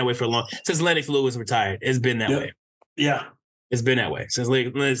been that way for a long since Lennox Lewis retired. It's been that way. Yeah, it's been that way since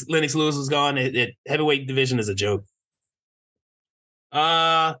Lennox Lewis was gone. Heavyweight division is a joke.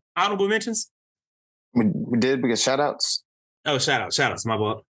 Honorable mentions. We did because shout outs. Oh, shout outs. My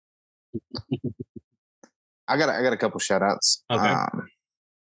fault. I got a couple shout outs. Okay.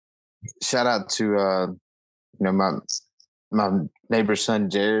 Shout out to my neighbor's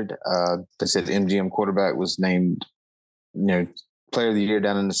son Jared. They said MGM quarterback was named player of the year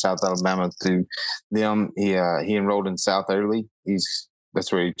down in the South Alabama through them. He enrolled in South early.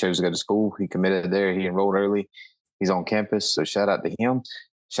 That's where he chose to go to school. He committed there. He enrolled early. He's on campus. So shout out to him.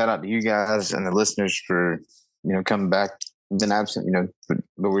 Shout out to you guys and the listeners for coming back. We've been absent, but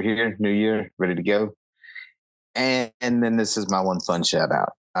we're here. New year, ready to go. And then this is my one fun shout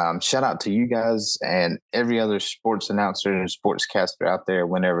out. Shout out to you guys and every other sports announcer and sportscaster out there.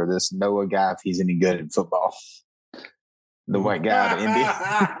 Whenever this Noah guy, if he's any good in football. The white guy out of India.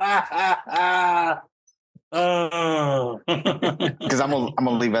 Because I'm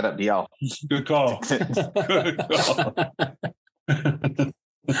gonna leave that up to y'all. Good call. Good call.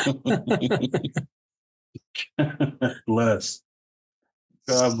 Bless.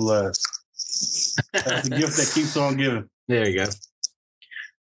 God bless. That's the gift that keeps on giving. There you go.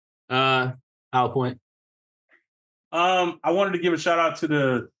 Our point. I wanted to give a shout out to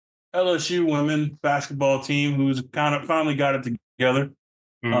the LSU women basketball team who's kind of finally got it together.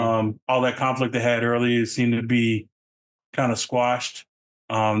 Mm-hmm. All that conflict they had earlier seemed to be kind of squashed.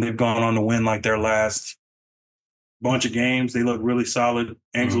 They've gone on to win like their last bunch of games. They look really solid.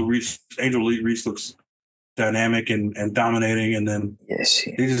 Angel Lee Reese looks dynamic and dominating. And then they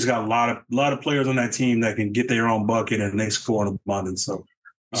just got a lot of players on that team that can get their own bucket and they score in abundance. So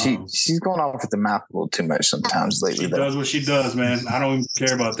she's going off with the mouth a little too much sometimes lately. She does what she does, man. I don't even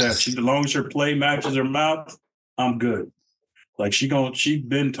care about that. As long as her play matches her mouth, I'm good. Like she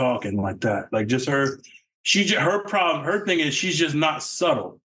been talking like that. Like just her thing is she's just not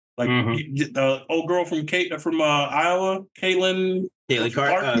subtle. Like the old girl from Iowa, Caitlin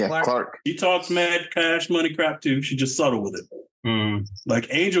Clark. She talks mad cash money crap too. She's just subtle with it. Mm-hmm. Like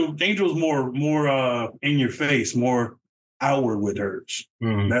Angel's more in your face, more outward with hers.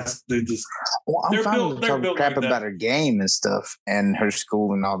 Mm-hmm. I'm fine talking crap like about her game and stuff and her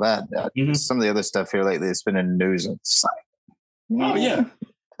school and all that. Some of the other stuff here lately that's been in the news. And it's like, oh yeah.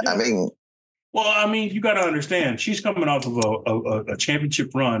 I mean, you got to understand. She's coming off of a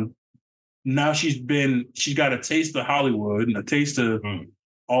championship run. Now she's got a taste of Hollywood and a taste of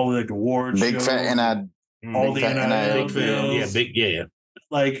all the awards. Big shows, fat all the NIL. Yeah.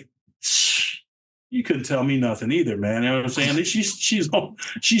 Like you couldn't tell me nothing either, man. You know what I'm saying? She's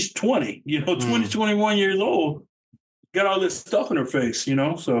 20, 20, 21 years old. Got all this stuff in her face,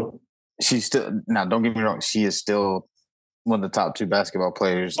 so. She's still, now don't get me wrong, she is still one of the top 2 basketball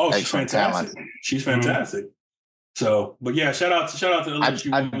players. Oh, she's fantastic. Talent. She's fantastic. So, but yeah, shout out to the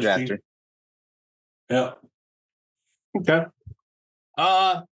LSU I'd draft her. Yeah. Okay.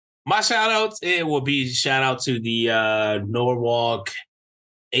 My shout outs, it will be shout out to the Norwalk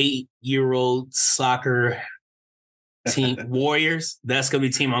 8-year-old soccer team Warriors. That's gonna be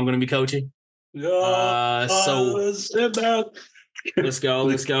the team I'm gonna be coaching. So let's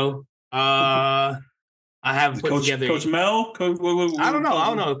go. I have put together Coach Mel. I don't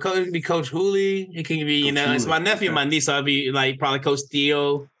know. It could be Coach Hooley. It can be it's my nephew and my niece. So I'll be like probably Coach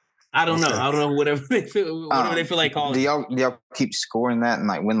Theo. I don't know. Whatever they feel like calling. Do y'all keep scoring that and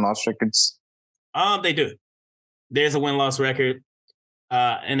like win-loss records? They do. There's a win-loss record,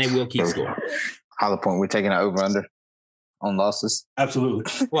 and they will keep scoring. Hollow Point, we're taking it over/under on losses.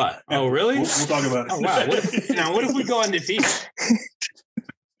 Absolutely. What? Oh, really? We'll talk about it. Oh, wow. What if we go undefeated?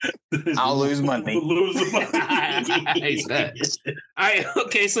 I'll lose money. I hate that.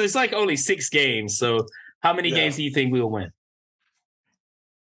 Okay, so it's like only 6 games. So how many games do you think we'll win?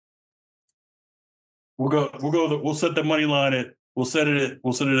 We'll set the money line at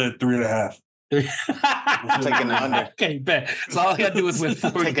 3.5. Taking the under. Okay, bet. So all I gotta do is win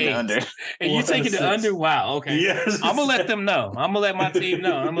 4 Taking the games. under. And you taking the under? Wow. Okay. Yes. I'm gonna let them know. I'm gonna let my team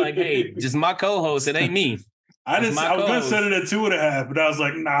know. I'm like, hey, just my co-host. It ain't me. I was gonna set it at 2.5, but I was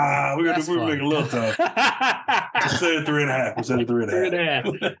like, nah, we're gonna make it a little tough. I said it 3.5. We said it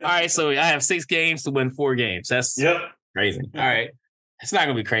 3.5. All right, so I have 6 games to win 4 games. That's crazy. All right, it's not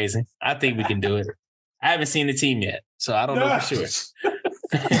gonna be crazy. I think we can do it. I haven't seen the team yet, so I don't know for sure.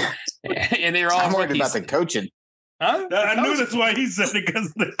 And they're all I'm worried rookies. about the coaching. Huh? I knew that's why he said it, because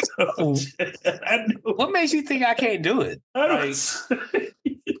of the coach. I knew. What makes you think I can't do it?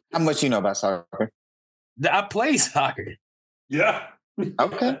 How much you know about soccer? I play soccer. Yeah.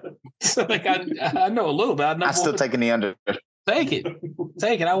 Okay. So like I know a little bit. I'm still taking the under. Take it.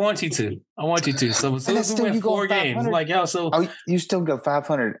 I want you to. So as soon as we win 4 games, I'm like, yo, so you still go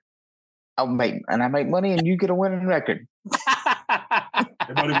 500. I make money and you get a winning record.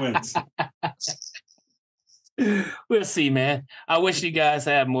 Everybody wins. We'll see, man. I wish you guys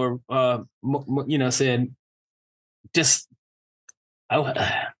had more said just come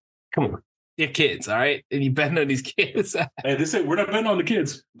on. They're kids, all right? And you betting on these kids. Hey, they say we're not betting on the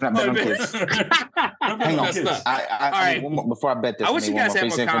kids. We're not betting on kids. Hang on. All right. Before I bet this, I wish you guys had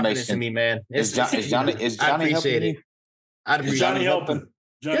more confidence in me, man. Is Johnny helping you? I'd appreciate Johnny helping.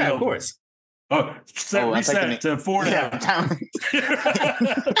 Of course. Oh, reset to 4.5.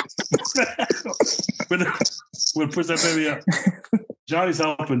 We'll push that baby up. Johnny's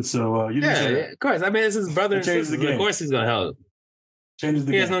helping, so you of course. I mean, it's his brother and sister. Of course, he's gonna help. Changes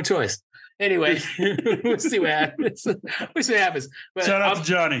the game. He has no choice. Anyway, we'll see what happens. But shout out to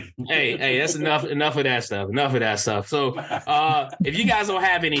Johnny. Hey, that's enough of that stuff. So if you guys don't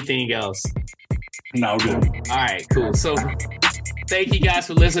have anything else. No, good. All right, cool. So thank you guys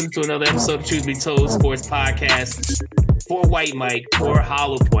for listening to another episode of Truth Be Told Sports Podcast. For White Mike, for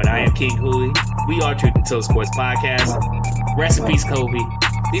Hollow Point, I am King Cooley. We are Truth Be Told Sports Podcast. Rest in peace, Kobe.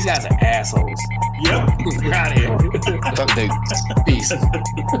 These guys are assholes. Yep. We're out of here. Fuck, dude. Peace.